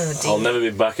like, oh, Dean. I'll never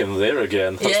be back in there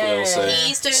again. That's what Yeah. they'll say.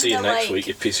 He's doing See you the, next like- week,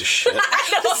 you piece of shit.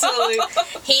 So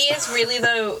he is really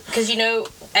though, because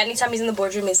anytime he's in the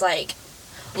boardroom, he's like,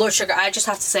 Lord Sugar, I just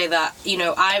have to say that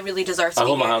I really deserve to I be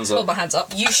hold my here. hands Hold up. my hands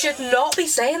up. You should not be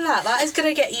saying that. That is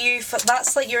gonna get you.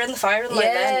 That's like you're in the firing line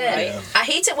then, right? I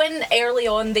hate it when early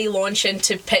on they launch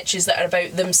into pitches that are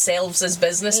about themselves as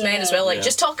businessmen as well. Like, Yeah.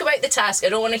 just talk about the task. I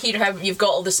don't want to hear how you've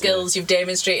got all the skills you've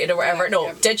demonstrated or whatever. No,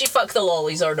 yeah. did you fuck the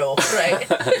lollies or no? Right.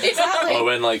 Exactly. Or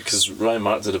when, because Ryan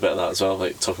Mark did a bit of that as well,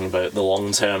 like talking about the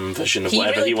long-term vision of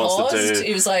whatever he wants paused. to He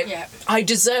do. was like, Yeah. I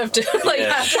deserve to. Like,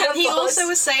 Yeah. have to And he applause. also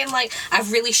was saying like, I've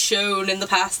really shown in the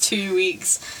past 2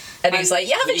 weeks. And he's like,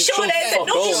 you haven't You've shown anything. fuck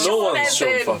No, all. you've No shown one's shown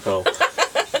anything. fuck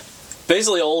all.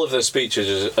 Basically, all of their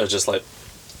speeches are just like,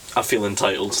 I feel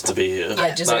entitled to be here.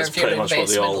 I deserve That's your pretty much what they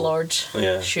investment, all. Lord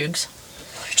Yeah. Shugs.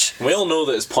 We all know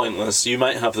that it's pointless. You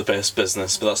might have the best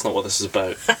business, but that's not what this is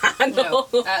about. I know.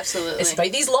 No, absolutely. It's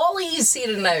about these lollies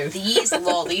here and now. These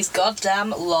lollies, goddamn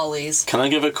lollies. Can I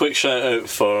give a quick shout out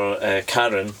for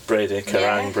Karen Brady,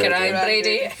 Karang Brady, Karang.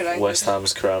 Brady. West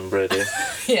Ham's Karen Brady.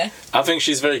 Yeah. I think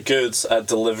she's very good at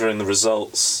delivering the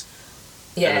results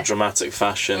in Yeah. a dramatic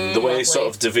fashion. The way lovely. sort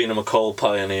of Davina McCall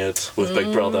pioneered with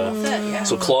Big Brother. Yeah.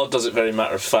 So Claude does it very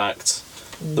matter of fact.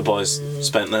 The boys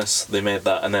spent this, they made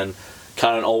that, and then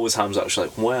Karen always hams up. She's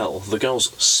like, well, the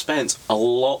girls spent a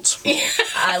lot more.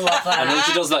 I love that. And when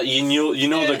she does that, you know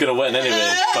they're going to win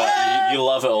anyway, but you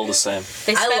love it all the same.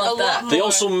 They I spent love a lot that. more. They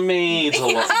also made a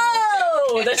lot.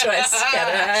 Oh, the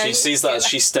twist. She sees that as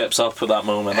she steps up at that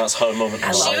moment. That's her moment. I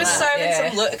in love She life. was that, serving yeah.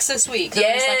 some looks this week.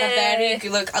 There was like a Yeah. very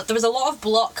good look. There was a lot of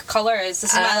block colours.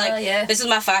 This is this is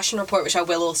my fashion report, which I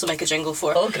will also make a jingle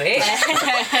for. Oh, great.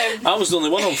 I was the only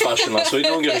one on fashion last week.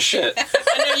 No one give a shit.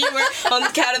 I know you were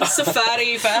on Karen's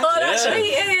safari fashion. Oh, that's Yeah. right.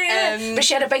 Yeah. But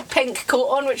she had a big pink coat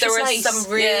on, which There was were nice.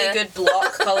 some really Yeah. good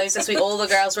block colours this week. All the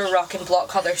girls were rocking block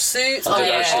colour suits. I did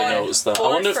yeah. actually notice that. I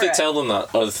Born wonder if for they it. tell them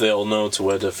that, or if they all know to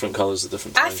wear different colours at different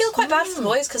I times. feel quite bad for the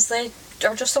boys because they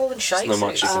are just all in shite There's not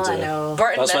much suits. you can Oh, I do. know.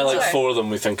 Burton That's why, like, menswear. 4 of them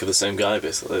we think of the same guy,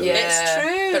 basically. Yeah. It's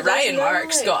true, But there's Ryan no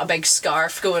Mark's way. got a big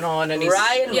scarf going on, and he's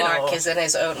Ryan you Mark know, is in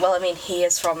his own. Well, I mean, he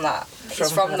is from that. He's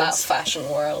From from that this. fashion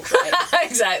world, right?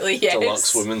 exactly. Yes.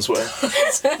 Deluxe women's wear.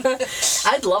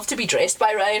 I'd love to be dressed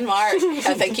by Ryan Mark.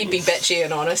 I think he'd be bitchy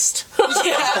and honest,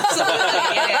 yeah,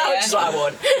 absolutely. Yeah, which is what I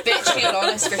want. Bitchy and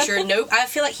honest for sure. Nope. I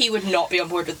feel like he would not be on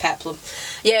board with Peplum.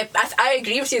 Yeah, I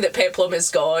agree with you that Peplum is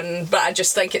gone, but I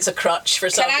just think it's a crutch for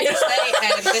some. Can I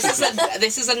just say,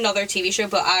 this is another TV show,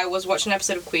 but I was watching an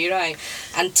episode of Queer Eye,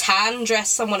 and Tan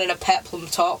dressed someone in a Peplum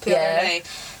top the Yeah. other day,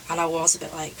 and I was a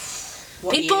bit like,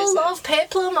 what year People is love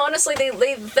Peplum. Honestly, they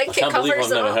think I it can't believe covers I've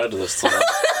them never up. heard of this till now.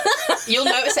 it? You'll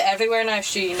notice it everywhere now,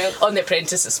 Stu. You know. On The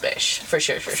Apprentice, especially for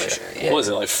sure. sure, yeah. What is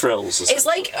it, like frills? Or It's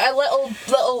like a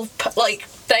little like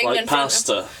thing like in front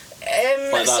pasta. of.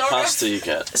 Like that sort pasta of, you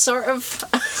get. Sort of.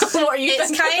 What are you It's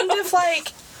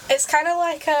thinking? it's kind of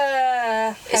like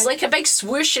a. It's like a big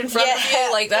swoosh in front of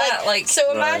you, like that. Like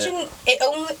so, imagine it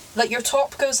only like your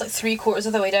top goes like 3/4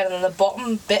 of the way down, and then the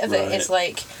bottom bit of it Right. is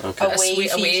like Okay. a A wavy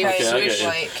wave. kind Okay, I of get you.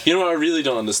 like. You know what I really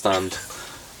don't understand,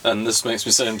 and this makes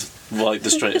me sound like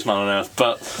the straightest man on earth,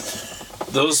 but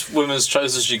those women's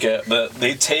trousers you get that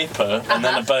they taper and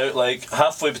then about like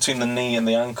halfway between the knee and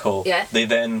the ankle, Yeah. they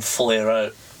then flare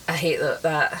out. I hate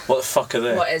that. What the fuck are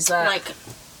they? What is that?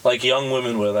 Like young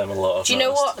women wear them a lot. Do you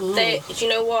know what? Do you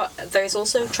know what? There's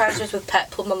also trousers with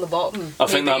peplum on the bottom. I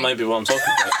think that Maybe. might be what I'm talking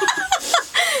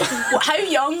about. How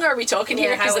young are we talking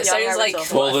here? Yeah, Because how it young sounds are we like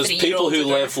talking? Well, what, there's people 3-year-olds who are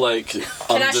there? live like I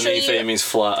show underneath you- Amy's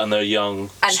flat and they're young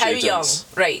And how students. young?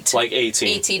 Right. Like 18.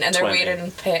 18, and they're 20.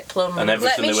 wearing peplum. And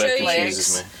everything Let they me wear show you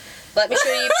confuses legs. me. Let me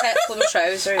show you peplum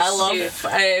trousers. I love You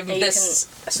this.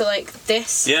 so like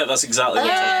this. Yeah, that's exactly what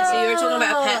I'm Yeah, talking so you were talking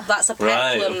about a that's a about.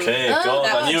 Right, peplum. okay, God,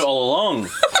 that I knew it all along.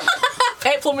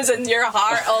 Peplum is in your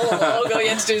heart all along. All you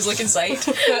have to do is look inside.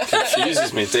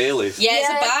 Confuses me daily. Yeah, it's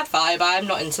Yeah. a bad vibe. I'm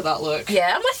not into that look.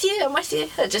 Yeah, I'm with you.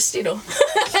 I just,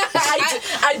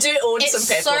 I do own It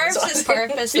some peplum. serves its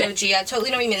purpose though, G. I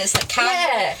totally know what you mean. It's like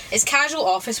casual. Yeah. It's casual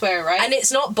office wear, right? And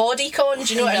it's not bodycon,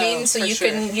 do you know what I No, mean? So for you sure.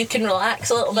 can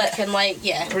relax a little you bit. can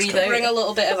Breathe bring out. a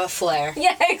little bit of a flair.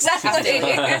 Yeah, exactly.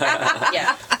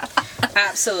 Yeah,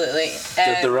 absolutely.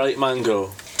 Did the right man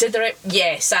go? Did the right?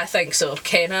 Yes, I think so.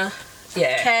 Kenna.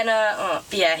 Yeah. Kenna,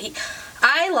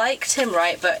 I liked him,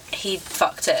 right, but he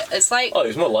fucked it. It's like, Oh, he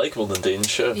was more likeable than Dean,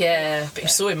 sure. Yeah, but he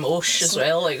was so emotional as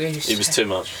well. Like He was too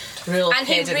much. real and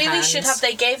he head in really hands. should have.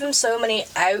 They gave him so many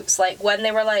outs, like when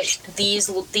they were like, these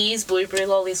blueberry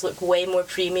lollies look way more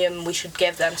premium. We should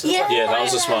give them to the Yeah. Yeah, that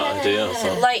was a smart idea, I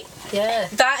thought. Like Yeah.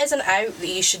 that is an out that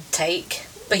you should take.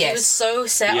 But he Yes. was so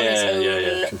set on his Yeah, own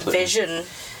yeah, completely. vision.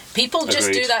 People just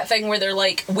Agreed. do that thing where they're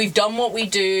like, we've done what we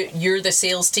do, you're the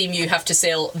sales team, you have to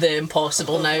sell the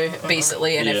impossible now,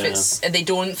 basically. And if Yeah. it's, they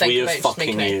don't think We about are just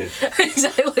making fucking it. you.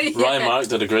 Exactly. Ryan yeah. Mark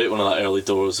did a great one of that early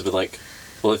doors. It'd be like,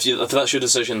 well, if that's your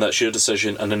decision, that's your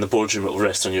decision, and in the boardroom it'll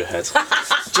rest on your head.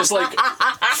 Just like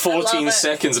 14 it.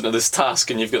 seconds into this task,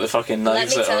 and you've got the fucking Let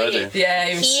knives me out tell already. you, Yeah,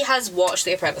 he has watched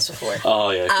The Apprentice before. Oh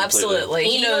yeah, completely. absolutely.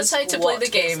 He He knows knows how to play what the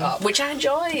to mix game, up. which I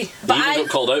enjoy. But he even I, got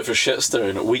called out for shit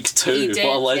stirring at week 2. He did,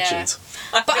 what a yeah. legend!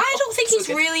 but I don't think he's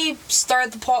really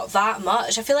stirred the pot that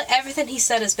much. I feel like everything he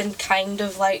said has been kind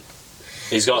of like.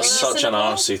 He's got such an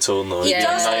Reasonable. arsey tone though. He He's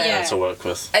does, a nightmare yeah. to work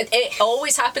with. It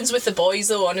always happens with the boys,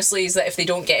 though, honestly, is that if they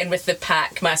don't get in with the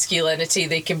pack masculinity,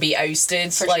 they can be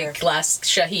ousted. For like sure. last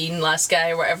Shaheen, last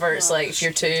guy, or whatever. It's like if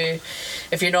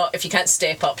you can't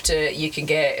step up to it, you can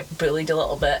get bullied a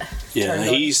little bit. Yeah, turned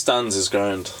he on. stands his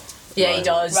ground. Yeah, he Ryan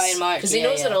does. Ryan Mark, Because he yeah,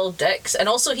 knows yeah. they're all dicks. And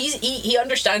also, he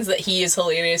understands that he is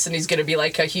hilarious and he's going to be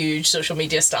like a huge social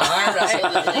media star, right?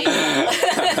 Absolutely.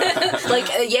 Like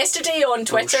yesterday on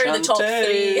Twitter, the top Enchante.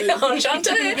 three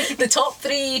Enchante, the top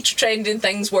three trending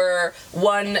things were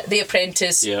 1, The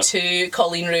Apprentice, Yeah. 2,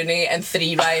 Colleen Rooney, and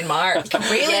 3, Ryan Mark.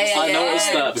 Really? Yeah, I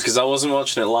noticed yeah. that because I wasn't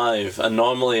watching it live, and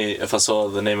normally if I saw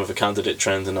the name of a candidate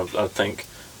trending, I'd think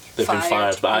they've been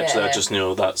Fired. fired. But actually, I Yeah. just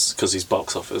know that's because he's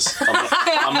box office.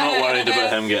 I'm not worried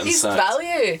about him getting He's sacked.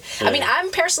 value. Yeah. I mean, I'm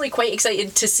personally quite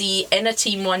excited to see in a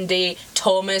team one day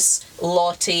Thomas,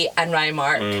 Lottie, and Ryan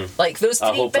Mark. Like those I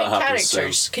three hope big that happens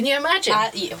characters. Can you imagine?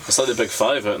 Yeah. It's like the big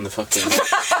 5 out in the fucking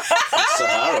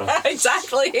Sahara.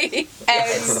 Exactly.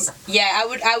 Yeah,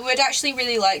 I would actually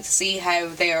really like to see how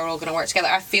they are all going to work together.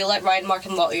 I feel like Ryan, Mark,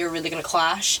 and Lottie are really going to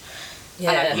clash, and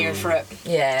I'm here for it.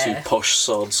 Two Yeah. posh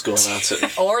sods going at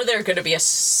it. Or they're going to be a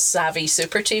savvy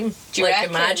super team. Do you Like, reckon?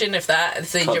 imagine if they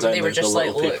Cut down were the just like,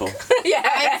 little look. people.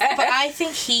 Yeah. But I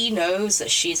think he knows that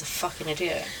she's a fucking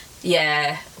idiot.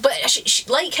 Yeah, but she,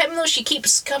 like him though, she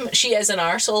keeps she is an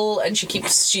arsehole and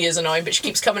she is annoying, but she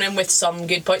keeps coming in with some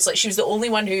good points. Like she was the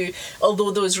only one who, although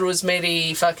those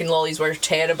rosemary fucking lollies were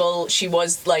terrible, she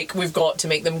was like, we've got to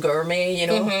make them gourmet, you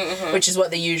know, which is what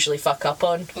they usually fuck up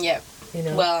on, Yeah. you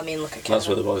know. Well, I mean, look at Kevin. That's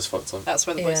where the boys fucked up. That's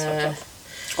where the boys Yeah. fucked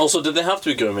up. Also, did they have to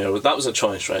be gourmet? Or that was a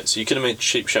choice, right? So you could have made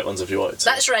cheap shit ones if you wanted to.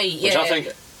 That's right. Yeah, Which I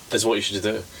think is what you should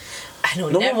do. I know.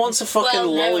 No never- one wants a fucking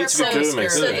Well, lolly never to be promised gourmet,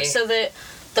 do gourmet. they? So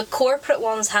the corporate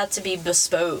ones had to be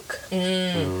bespoke.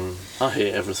 I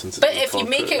hate everything to do But with if you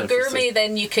make corporate it gourmet, everything.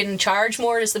 then you can charge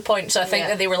more. Is the point? So I think Yeah.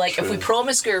 that they were like, if we True.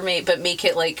 promise gourmet, but make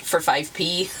it like for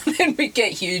 5p, then we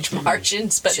get huge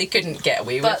margins. But they couldn't get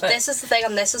away But with it. this is the thing,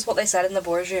 and this is what they said in the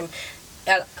boardroom.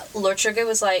 Lord Sugar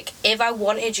was like, if I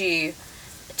wanted you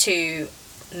to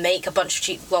make a bunch of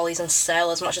cheap lollies and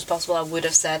sell as much as possible, I would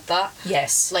have said that.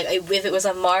 Yes. Like, if it was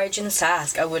a margin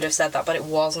task, I would have said that, but it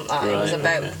wasn't that. It was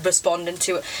about responding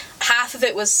to it. Half of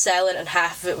it was selling and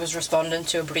half of it was responding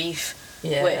to a brief,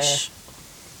 which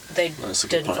they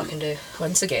didn't fucking do.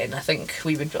 Once again, I think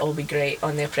we would all be great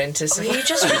on The Apprentice. You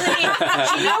just really... do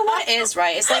you know what it is,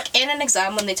 right? It's like in an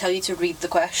exam when they tell you to read the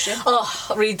question.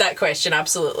 Oh, read that question,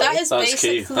 absolutely. That's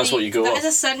key. That's what you go That off. is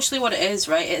essentially what it is,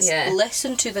 right? It's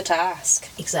listen to the task.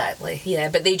 Exactly, yeah,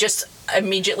 but they just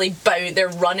immediately they're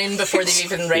running before they've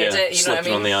even read it, you know what I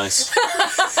mean? on the ice.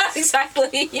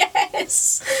 Exactly,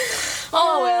 yes.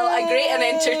 Oh well, a great and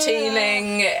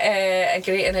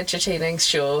entertaining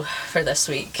show for this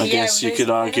week. I guess you could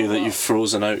argue that you've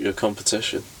frozen out your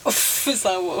competition. Is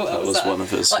that what that was one of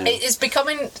his. Well, it's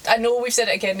becoming, I know we've said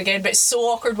it again and again, but it's so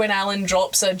awkward when Alan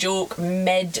drops a joke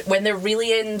when they're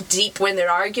really in deep, when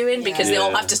they're arguing, because they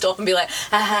all have to stop and be like,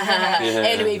 ha ha ha.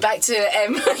 Anyway, back to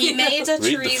he made a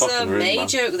Theresa May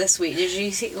joke this week. Did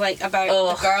you see, like, about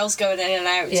the girls going in and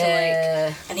out to,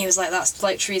 like, and he was like, that's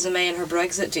like Theresa May and her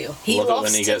Brexit deal. He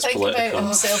loves to think about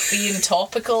himself being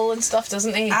topical and stuff,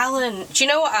 doesn't he? Alan, do you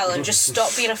know what, Alan? Just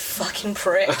stop being a fucking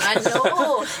prick. I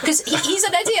know, because he's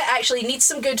an idiot. Actually, needs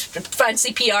some good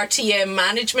fancy PRTM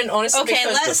management, honestly. Okay,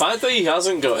 the fact that he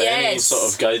hasn't got any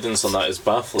sort of guidance on that is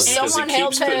baffling, because he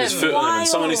keeps putting his foot in him, and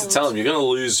someone needs to tell him you're going to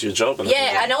lose your job.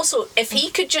 And also, if he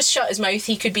could just shut his mouth,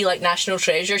 he could be like national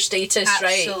treasure status.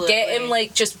 Absolutely. Right? Get him,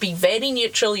 like, just be very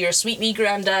neutral. You're a sweet wee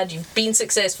granddad. You've been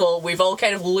successful. We've all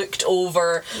kind of looked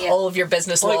over all of your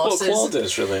business losses. Like what Claude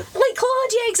is, really. Like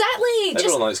Claude, yeah, exactly.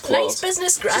 Everyone likes Claude. Nice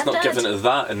business granddad. He's not giving it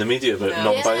that in the media about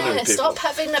non-binary people. Stop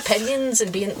having opinions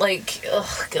and being like,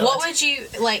 oh god.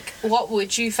 What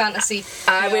would you fantasy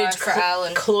I would for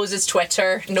Alan? Close his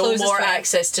Twitter. No more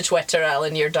access to Twitter,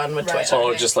 Alan. You're done with Twitter.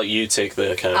 Or just like you take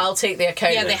the account. I'll take the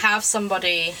account. Yeah, they have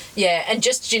somebody. Yeah, and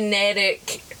just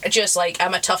generic, just like,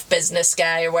 I'm a tough business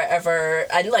guy or whatever,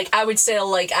 and like I would sell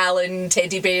like Alan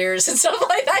teddy bears and stuff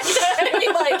like that. You know what I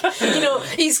mean? Like, you know,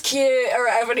 he's cute or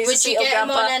whatever. He's would you get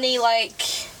grandpa. him on any like?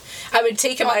 I would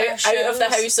take him out of the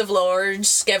House of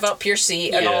Lords, give up your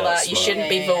seat and all that. You shouldn't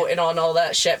be voting on all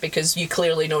that shit because you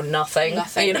clearly know nothing.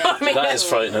 You know what I mean? That is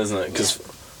frightening, isn't it? Because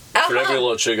for every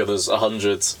lot of sugar, there's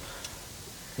 100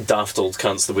 daft old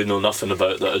cunts that we know nothing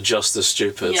about that are just as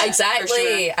stupid. Yeah,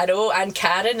 exactly. Sure. I know, and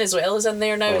Karen as well is in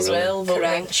there now well.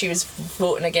 Voting. She was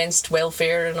voting against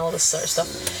welfare and all this sort of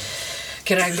stuff.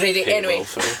 Karen Brady. Anyway.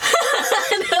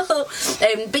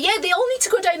 But yeah, they all need to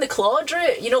go down the Claude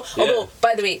route, you know. Yeah. Although,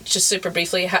 by the way, just super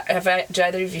briefly, do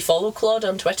either of you follow Claude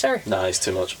on Twitter? Nah, he's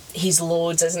too much. He's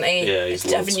loads, isn't he? Yeah, he's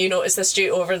loads. Haven't you noticed this, Stu,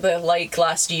 over the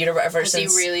last year or whatever? Is he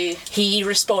really? He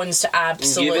responds to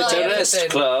absolutely Give it a rest,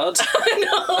 Claude. I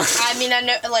know. I mean, I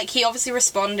know, like, he obviously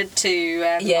responded to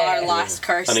our last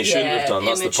curse. And he shouldn't have done,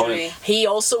 that's the point. He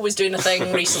also was doing a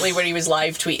thing recently where he was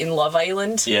live tweeting Love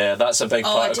Island. Yeah, that's a big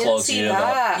part of Claude's year.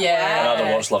 That. Yeah. I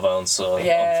haven't watched Love Island, so I'm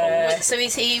following. So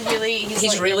is he really...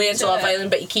 He's like really into Love Island,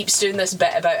 but he keeps doing this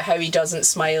bit about how he doesn't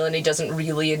smile and he doesn't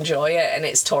really enjoy it, and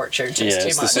it's tortured. It's too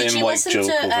much. The same Did you listen joke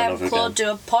to Claude do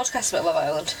a podcast about Love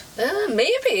Island?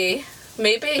 Maybe.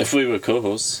 If we were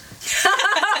co-hosts.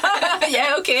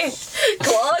 Yeah, okay.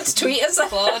 Claude, tweet us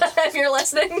if you're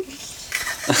listening.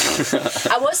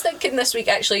 I was thinking this week,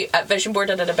 actually, at Vision Board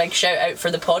I did a big shout out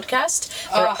for the podcast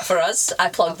for us. I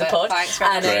plugged the pod. Thanks,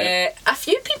 and a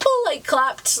few people like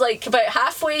clapped like about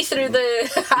halfway through the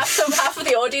half of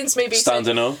the audience maybe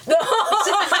standing O.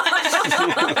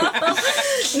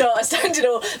 Not a standing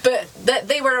O, but that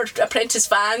they were Apprentice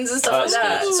fans and stuff like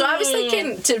that. Good. So I was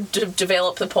thinking to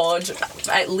develop the pod,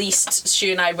 at least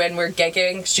Stu and I, when we're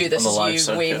gigging. Stu, this is you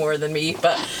circuit. Way more than me,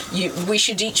 but we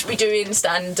should each be doing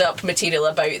stand-up material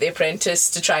about The Apprentice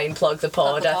to try and plug the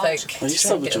pod. I think. I used to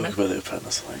have a joke about The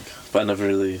Apprentice, I think, but I never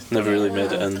really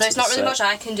made it in. There's not really much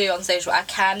I can do on stage, but I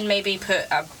can maybe put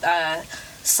a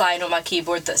sign on my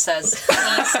keyboard that says,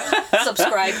 please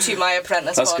subscribe to my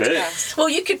Apprentice podcast. Great. Well,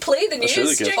 you could play the news.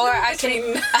 Really good. Or I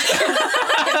can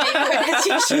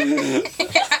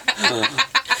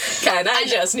Can I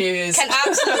just news? Can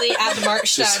absolutely at the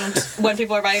merch stand when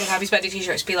people are buying Happy Spending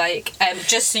t-shirts be like,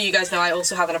 just so you guys know, I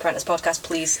also have an Apprentice podcast,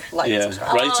 please and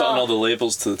subscribe. Write it on all the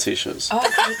labels to the t-shirts. I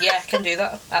can do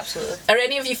that, absolutely. Are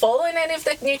any of you following any of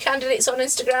the new candidates on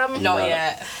Instagram? Not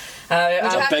yet.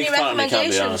 Would you I have any beg pardon, I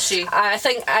can't be recommendations, honest. Stu? I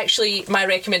think actually my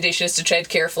recommendation is to tread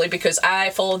carefully because I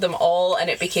followed them all and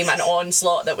it became an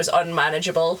onslaught that was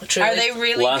unmanageable. Truly. Are they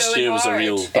really Last going year was a hard?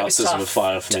 real was baptism tough. of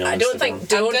fire for me on I don't Instagram. think. I'm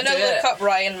Don't gonna do look it. up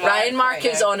Ryan Mark. Ryan Mark right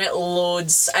is now. on it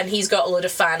loads, and he's got a load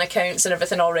of fan accounts and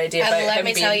everything already about And let him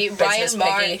me being tell you, business Ryan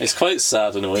Mark- piggy. It's quite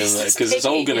sad in a way, isn't it? Because it's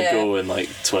all going to Yeah. go in like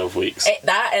 12 weeks.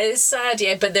 That is sad,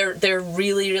 yeah, but they're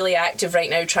really, really active right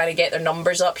now trying to get their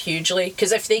numbers up hugely.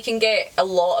 Because if they can get a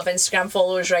lot of Instagram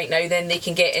followers right now, then they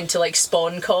can get into like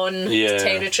SpawnCon Yeah.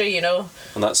 territory, you know?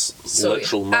 And that's So,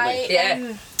 literal money.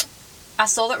 Yeah. I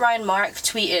saw that Ryan Mark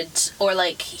tweeted, or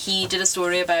like he did a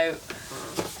story about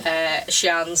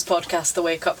Sian's podcast, The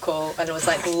Wake Up Call, and it was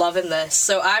like loving this.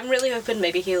 So I'm really hoping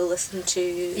maybe he'll listen to.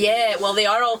 Yeah, well, they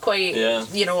are all quite, Yeah.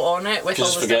 you know, on it with You all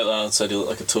just the forget that I said you look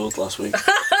like a toad last week.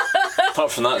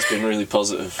 Apart from that, it's been really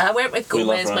positive. I went with We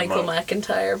love Gomez Ryan Michael Mark.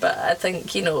 McIntyre, but I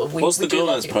think, you know, we What's we the do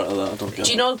Gomez love part of that? I don't get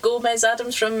Do you it. know Gomez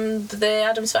Adams from the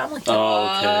Adams Family? Oh,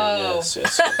 okay. Oh. Yes,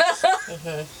 yes,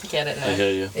 yes. Get it I now.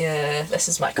 hear you. Yeah, this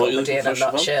is my What are you comedy in looking a for,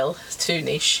 Siobhan? nutshell. It's too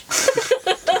niche.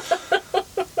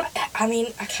 I mean,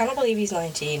 I cannot believe he's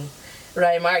 19.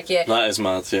 Ryan Mark, yeah. That is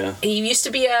mad, yeah. He used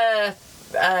to be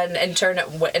an intern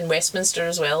in Westminster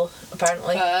as well,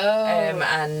 apparently.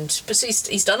 Oh. But so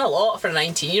he's done a lot for a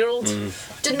 19-year-old.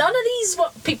 Mm. Do none of these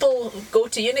people go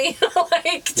to uni?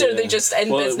 Like, do they Yeah. just in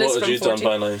what, business What had from you 14?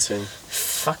 done by 19?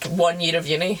 Fuck, 1 year of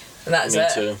uni. And that's Me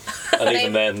it. too. And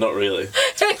even then, not really.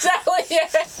 Exactly, yeah.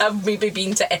 I've maybe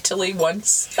been to Italy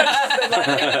once.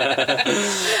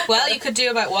 Well, you could do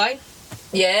about wine.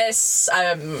 Yes,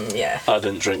 yeah. I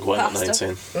didn't drink wine at Pasta.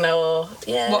 19. No,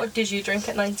 yeah. What did you drink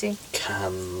at 19?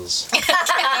 Cans.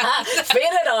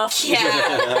 Fair enough.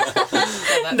 Yeah.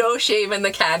 No shame in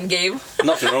the can game.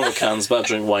 Nothing wrong with cans, but I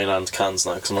drink wine and cans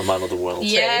now because I'm a man of the world.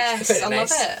 Yes, Very I love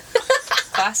nice. it.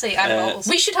 Classy. And bottles.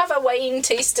 We should have a wine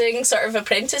tasting sort of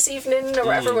apprentice evening or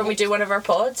whatever when we do one of our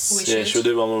pods. We Yeah, should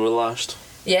we do one where we're lashed?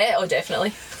 Yeah, oh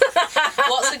definitely.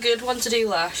 What's a good one to do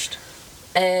lashed?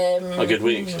 A good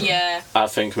week? Yeah. I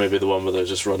think maybe the one where they're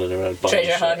just running around buying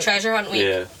Treasure shit. hunt. Treasure hunt week.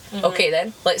 Yeah. Okay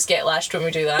then, let's get lashed when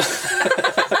we do that.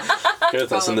 Good,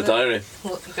 that's in the diary.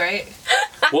 Great.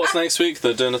 What's next week?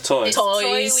 They're doing a toy. It's Toys.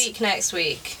 Toy week next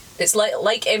week. It's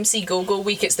like MC Go-Go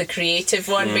week, it's the creative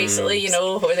one basically, you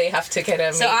know, where they have to kind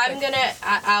of So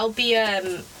I'll be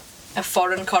a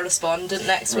foreign correspondent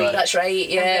next week. Right. That's right,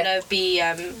 yeah. I'm gonna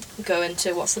be going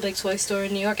to what's the big toy store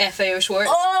in New York? FAO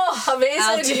Schwartz. Oh,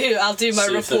 amazing. I'll do my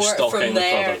See if they're report stocking from the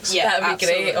there. products. Yeah, That'd be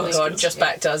great. Oh absolutely. god, just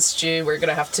back to us, Stu. We're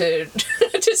gonna have to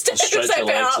just Stretch step your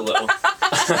it legs up. a little.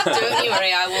 Don't you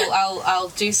worry. I'll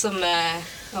do some.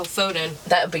 I'll phone in.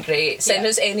 That would be great. Send Yeah.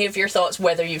 us any of your thoughts,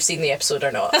 whether you've seen the episode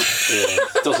or not. Yeah,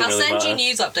 it doesn't I'll really send matter. you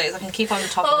news updates. I can keep on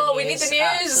top of Oh, the we news. need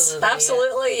the news.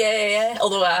 Absolutely, yeah.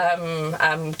 Although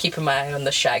I'm keeping my eye on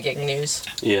the shagging news.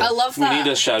 Yeah. I love We that. need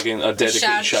a dedicated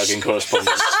shagging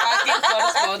correspondent.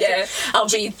 Yeah, I'll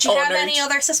be Do you have honoured. any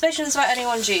other suspicions about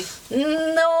anyone, G?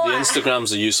 No, The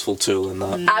Instagram's a useful tool in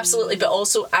that. absolutely. But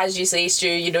also, as you say, Stu,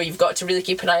 you know, you've got to really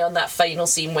keep an eye on that final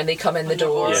scene when they come in the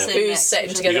door. Yeah. Who's sitting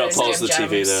You together? gotta in pause Jim the TV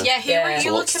Jams. there. Yeah, who Yeah. were There's a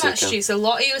you lot looking to at, take in. Stu? So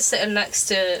Lottie was sitting next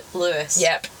to Lewis.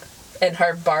 Yep. In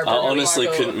her barber. I honestly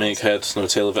Margot. couldn't make head nor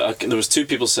tail of it. There was two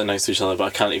people sitting next to each other, but I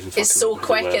can't even fucking It's so remember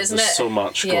quick, where. isn't There's it? so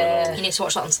much Yeah. You going on. need to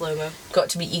watch that on slow mo. Got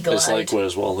to be eagle-eyed. It's like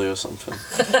Where's Wally or something.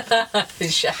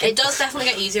 It does definitely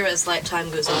get easier as like time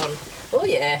goes on. Oh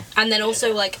yeah. And then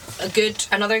also like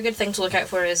another good thing to look out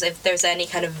for is if there's any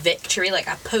kind of victory, like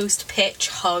a post pitch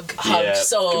hug. Hugged. Yeah,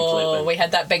 So completely. we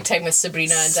had that big time with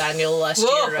Sabrina and Daniel last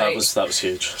Whoa. year, right? That was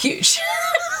huge. Huge.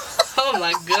 Oh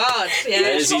my god! Yeah.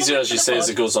 It is easier, as you say, as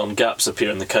it goes on. Gaps appear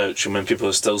in the couch, and when people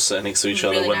are still sitting next to each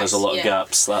other, Really when there's a nice, lot of yeah.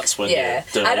 gaps, that's when Yeah, you're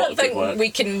doing I a lot don't of good think work. we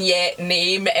can yet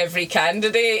name every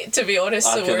candidate, to be honest.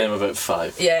 I So can we're, name about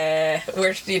 5, yeah,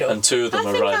 we're and 2 of them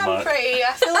are Ryan Mark.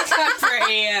 I feel like I'm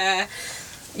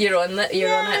pretty. you're on it.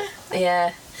 You're on it.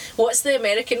 Yeah. What's the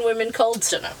American woman called?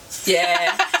 Don't know.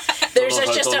 Yeah. There's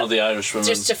Don't just know the Irish women.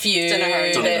 just a few Don't know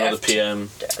her. Don't that even know have the PM.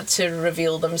 to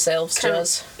reveal themselves to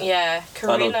us. Yeah, I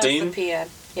know Karina's Dean. the PM.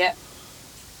 Yep.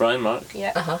 Ryan Mark,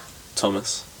 Yep. Uh huh.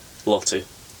 Thomas, Lottie,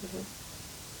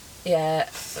 Yeah.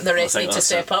 The rest think need to that's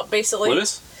step it. up, basically.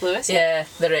 Lewis. Lewis. Yeah,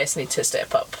 the rest need to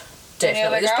step up. Any Definitely.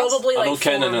 other There's girls? probably I like know 4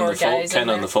 Kenan more and the guys in Kenan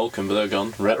there. and the Falcon, but they're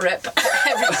gone. Rip. Rip.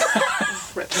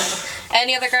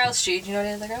 Any other girls, Stu? Do you know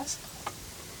any other girls?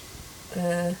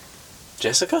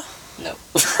 Jessica. No.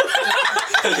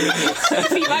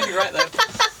 You might be right though.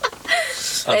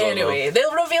 I don't Anyway,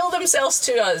 they'll reveal themselves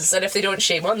to us, and if they don't,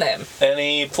 shame on them. know.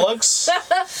 Any plugs? No,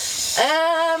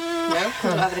 I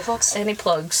don't have any plugs. Any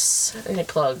plugs? Any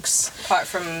plugs? Apart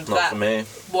from Not that for me.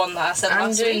 one that I said I'm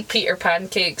last doing week. Peter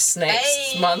Pancakes next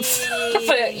Hey! month.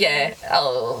 But yeah,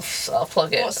 I'll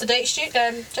plug it. What's the date, Stu?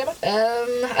 Gemma?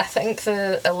 I think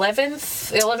the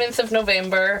 11th of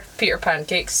November, Peter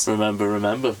Pancakes. Remember. The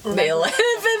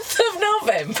 11th of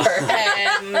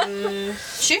November.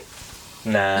 Stu?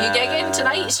 Nah. You gigging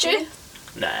tonight, Stu?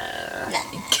 Nah.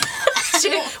 Stu,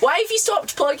 why have you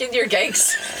stopped plugging your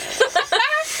gigs?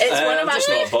 It's I'm just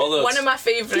not bothered. one of my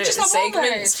favourite just not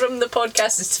segments from the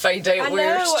podcast is to find out I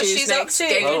where know, what Stu's she's up next to. I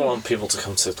gig. don't want people to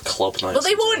come to the club nights. Well,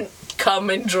 they won't come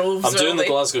in droves. I'm doing will the they?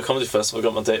 Glasgow Comedy Festival. I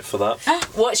got my date for that.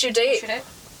 What's your date? Should I?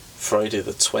 Friday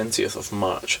the 20th of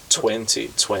March,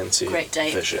 2020. Great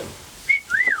date. Vision.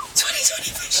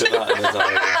 2020. Put that in the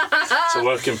diary. It's a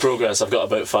work in progress. I've got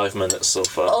about 5 minutes so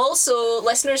far. Also,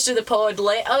 listeners to the pod,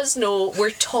 let us know.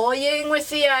 We're toying with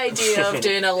the idea of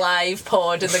doing a live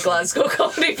pod in the Glasgow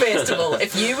Comedy Festival.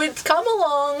 If you would come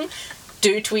along,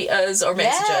 do tweet us or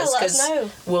message Yeah, us let us know.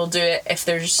 we'll do it if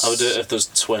there's I would do it if there's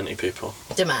 20 people.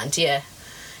 demand. Yeah,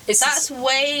 it's That's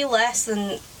way less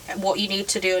than what you need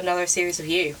to do another series of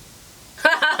You.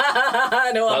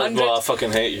 no, 100. Well, I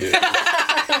fucking hate you.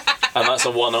 And that's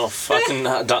a one-off. I can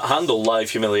handle live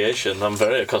humiliation. I'm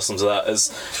very accustomed to that.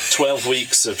 It's 12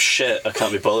 weeks of shit I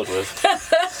can't be bothered with.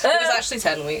 It was actually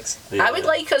 10 weeks. Yeah. I would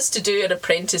like us to do an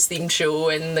apprentice themed show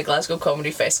in the Glasgow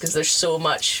Comedy Fest because there's so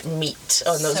much meat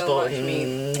on those So much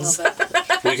bones. Love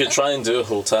it. We could try and do a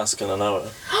whole task in an hour.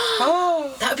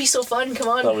 That would be so fun. Come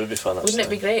on, That would be fun, actually. wouldn't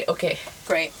it be great? Okay,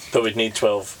 Great. But we'd need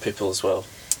 12 people as well.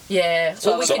 yeah.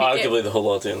 Well, we So could get- arguably the whole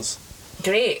audience.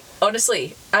 Great.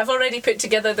 Honestly, I've already put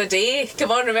together the day.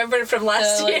 Come on, remember from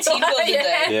last The, like, year? team building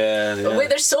day. Yeah. Wait,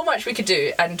 there's so much we could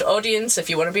do. And audience, if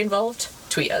you want to be involved,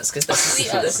 tweet us because this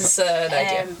is an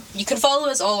idea. You can follow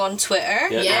us all on Twitter.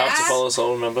 Yeah, you have to follow us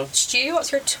all, remember? Stu,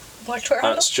 what's your Twitter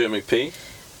handle? At Stuart McP.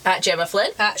 At Gemma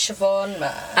Flynn. At Siobhan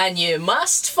Mann. And you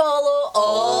must follow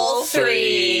all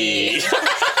three.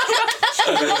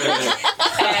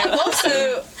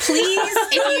 Also, please,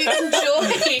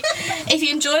 if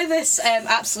you enjoy this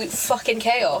absolute fucking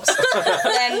chaos,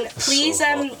 then please So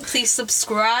hot. please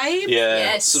subscribe, Yeah,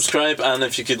 Yes. subscribe, and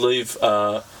if you could leave,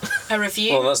 a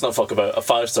review. well, let's not fuck about, a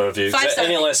 5-star review. 5-star.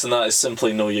 Any less than that is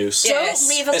simply no use. Yeah. Don't Yes.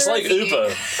 leave us It's a like review. Uber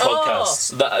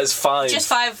podcasts. That is 5 Just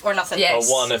 5 or nothing. Yeah. or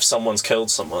 1 if someone's killed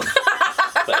someone.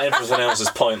 But everything else is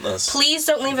pointless. Please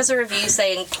don't leave us a review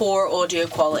saying poor audio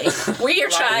quality. We are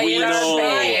trying We our know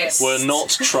best. we're not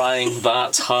trying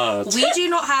that hard. We do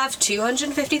not have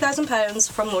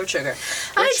 £250,000 from Lord Sugar.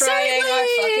 We're trying our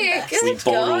fucking best. Good We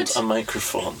borrowed God. a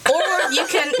microphone.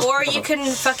 Or you can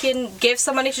fucking give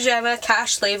some money to Gemma,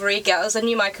 cash slavery, get us a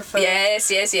new microphone.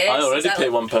 Yes. I already exactly.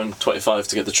 pay £1.25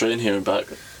 to get the train here and back.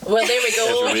 Well, there we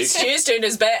go. Every week. Stu's doing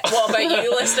his bit. What about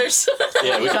you, listeners?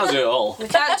 Yeah, we can't do it all. We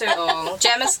can't do it all.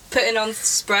 Gemma's putting on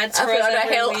spreads I for put us on a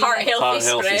every week. heart healthy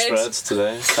Healthy spread. spread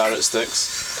today. Carrot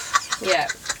sticks. Yeah.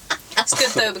 That's good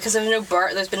though because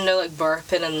there's been no like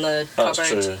burping in the That's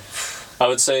cupboard. true. I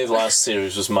would say the last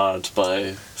series was marred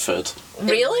by food.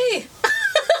 Really?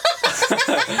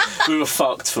 We were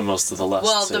fucked for most of the last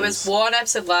Well, there was series. one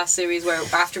episode last series where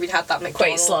after we'd had that Quite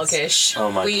McDonald's, sluggish.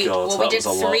 Oh my god, we that did was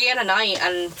a lot. 3 in a night,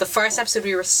 and the first episode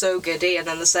we were so giddy, and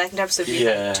then the second episode we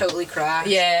Yeah. like, totally crashed.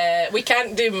 Yeah, we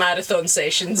can't do marathon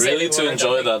sessions Really, anymore, to I enjoy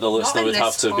don't think. that, the listener in would have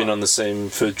this to have been pod. on the same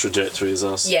food trajectory as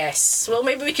us. Yes. Well,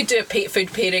 maybe we could do a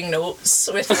food pairing notes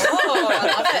with Oh, I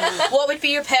love it. What would be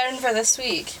your pairing for this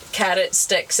week? carrot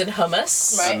sticks and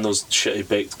hummus. Right. And those shitty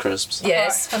baked crisps.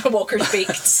 Yes, Walker's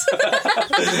Baked.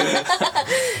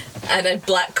 And a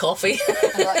black coffee.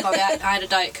 I like coffee. I had a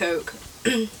Diet Coke.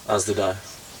 As did I.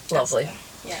 Lovely.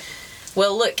 Yeah.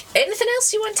 Well, look, anything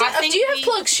else you want to I think do you have we-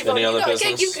 plugs, Siobhan? Any You other got-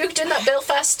 business? You're doing that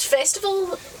Belfast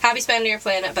festival? Happy Spender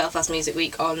playing at Belfast Music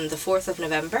Week on the 4th of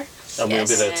November. And we'll be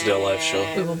Yes. there to do a live show.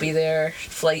 We will be there.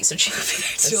 Flights are cheap.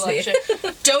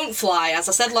 Don't fly. As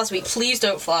I said last week, please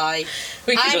don't fly.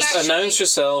 We could I'm Just actually- announce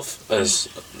yourself as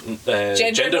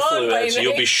gender fluid. non-binary.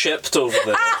 You'll be shipped over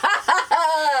there.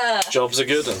 Job's a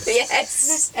good one.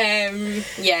 Yes.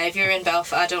 Yeah, if you're in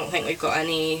Belfast, I don't think we've got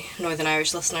any Northern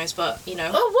Irish listeners, but you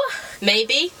know, Oh, what?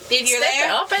 maybe if you're Step it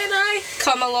there, up, ain't I?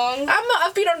 come along.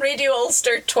 I've been on Radio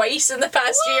Ulster twice in the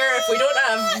past year. If we don't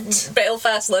have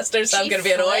Belfast listeners, I'm going to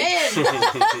be annoyed.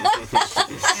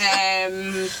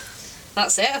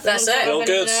 That's it. I think That's we don't it. have Well, good.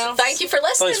 anything else. Thank you for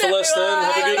listening. Thanks for listening. everyone.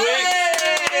 Have a good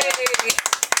Yay. week.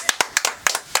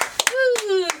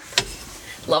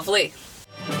 Woo. Lovely.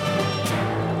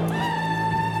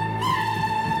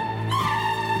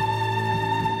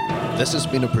 This has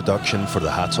been a production for the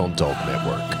Hat on Dog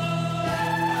Network.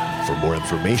 For more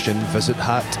information, visit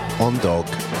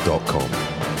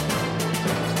hatondog.com.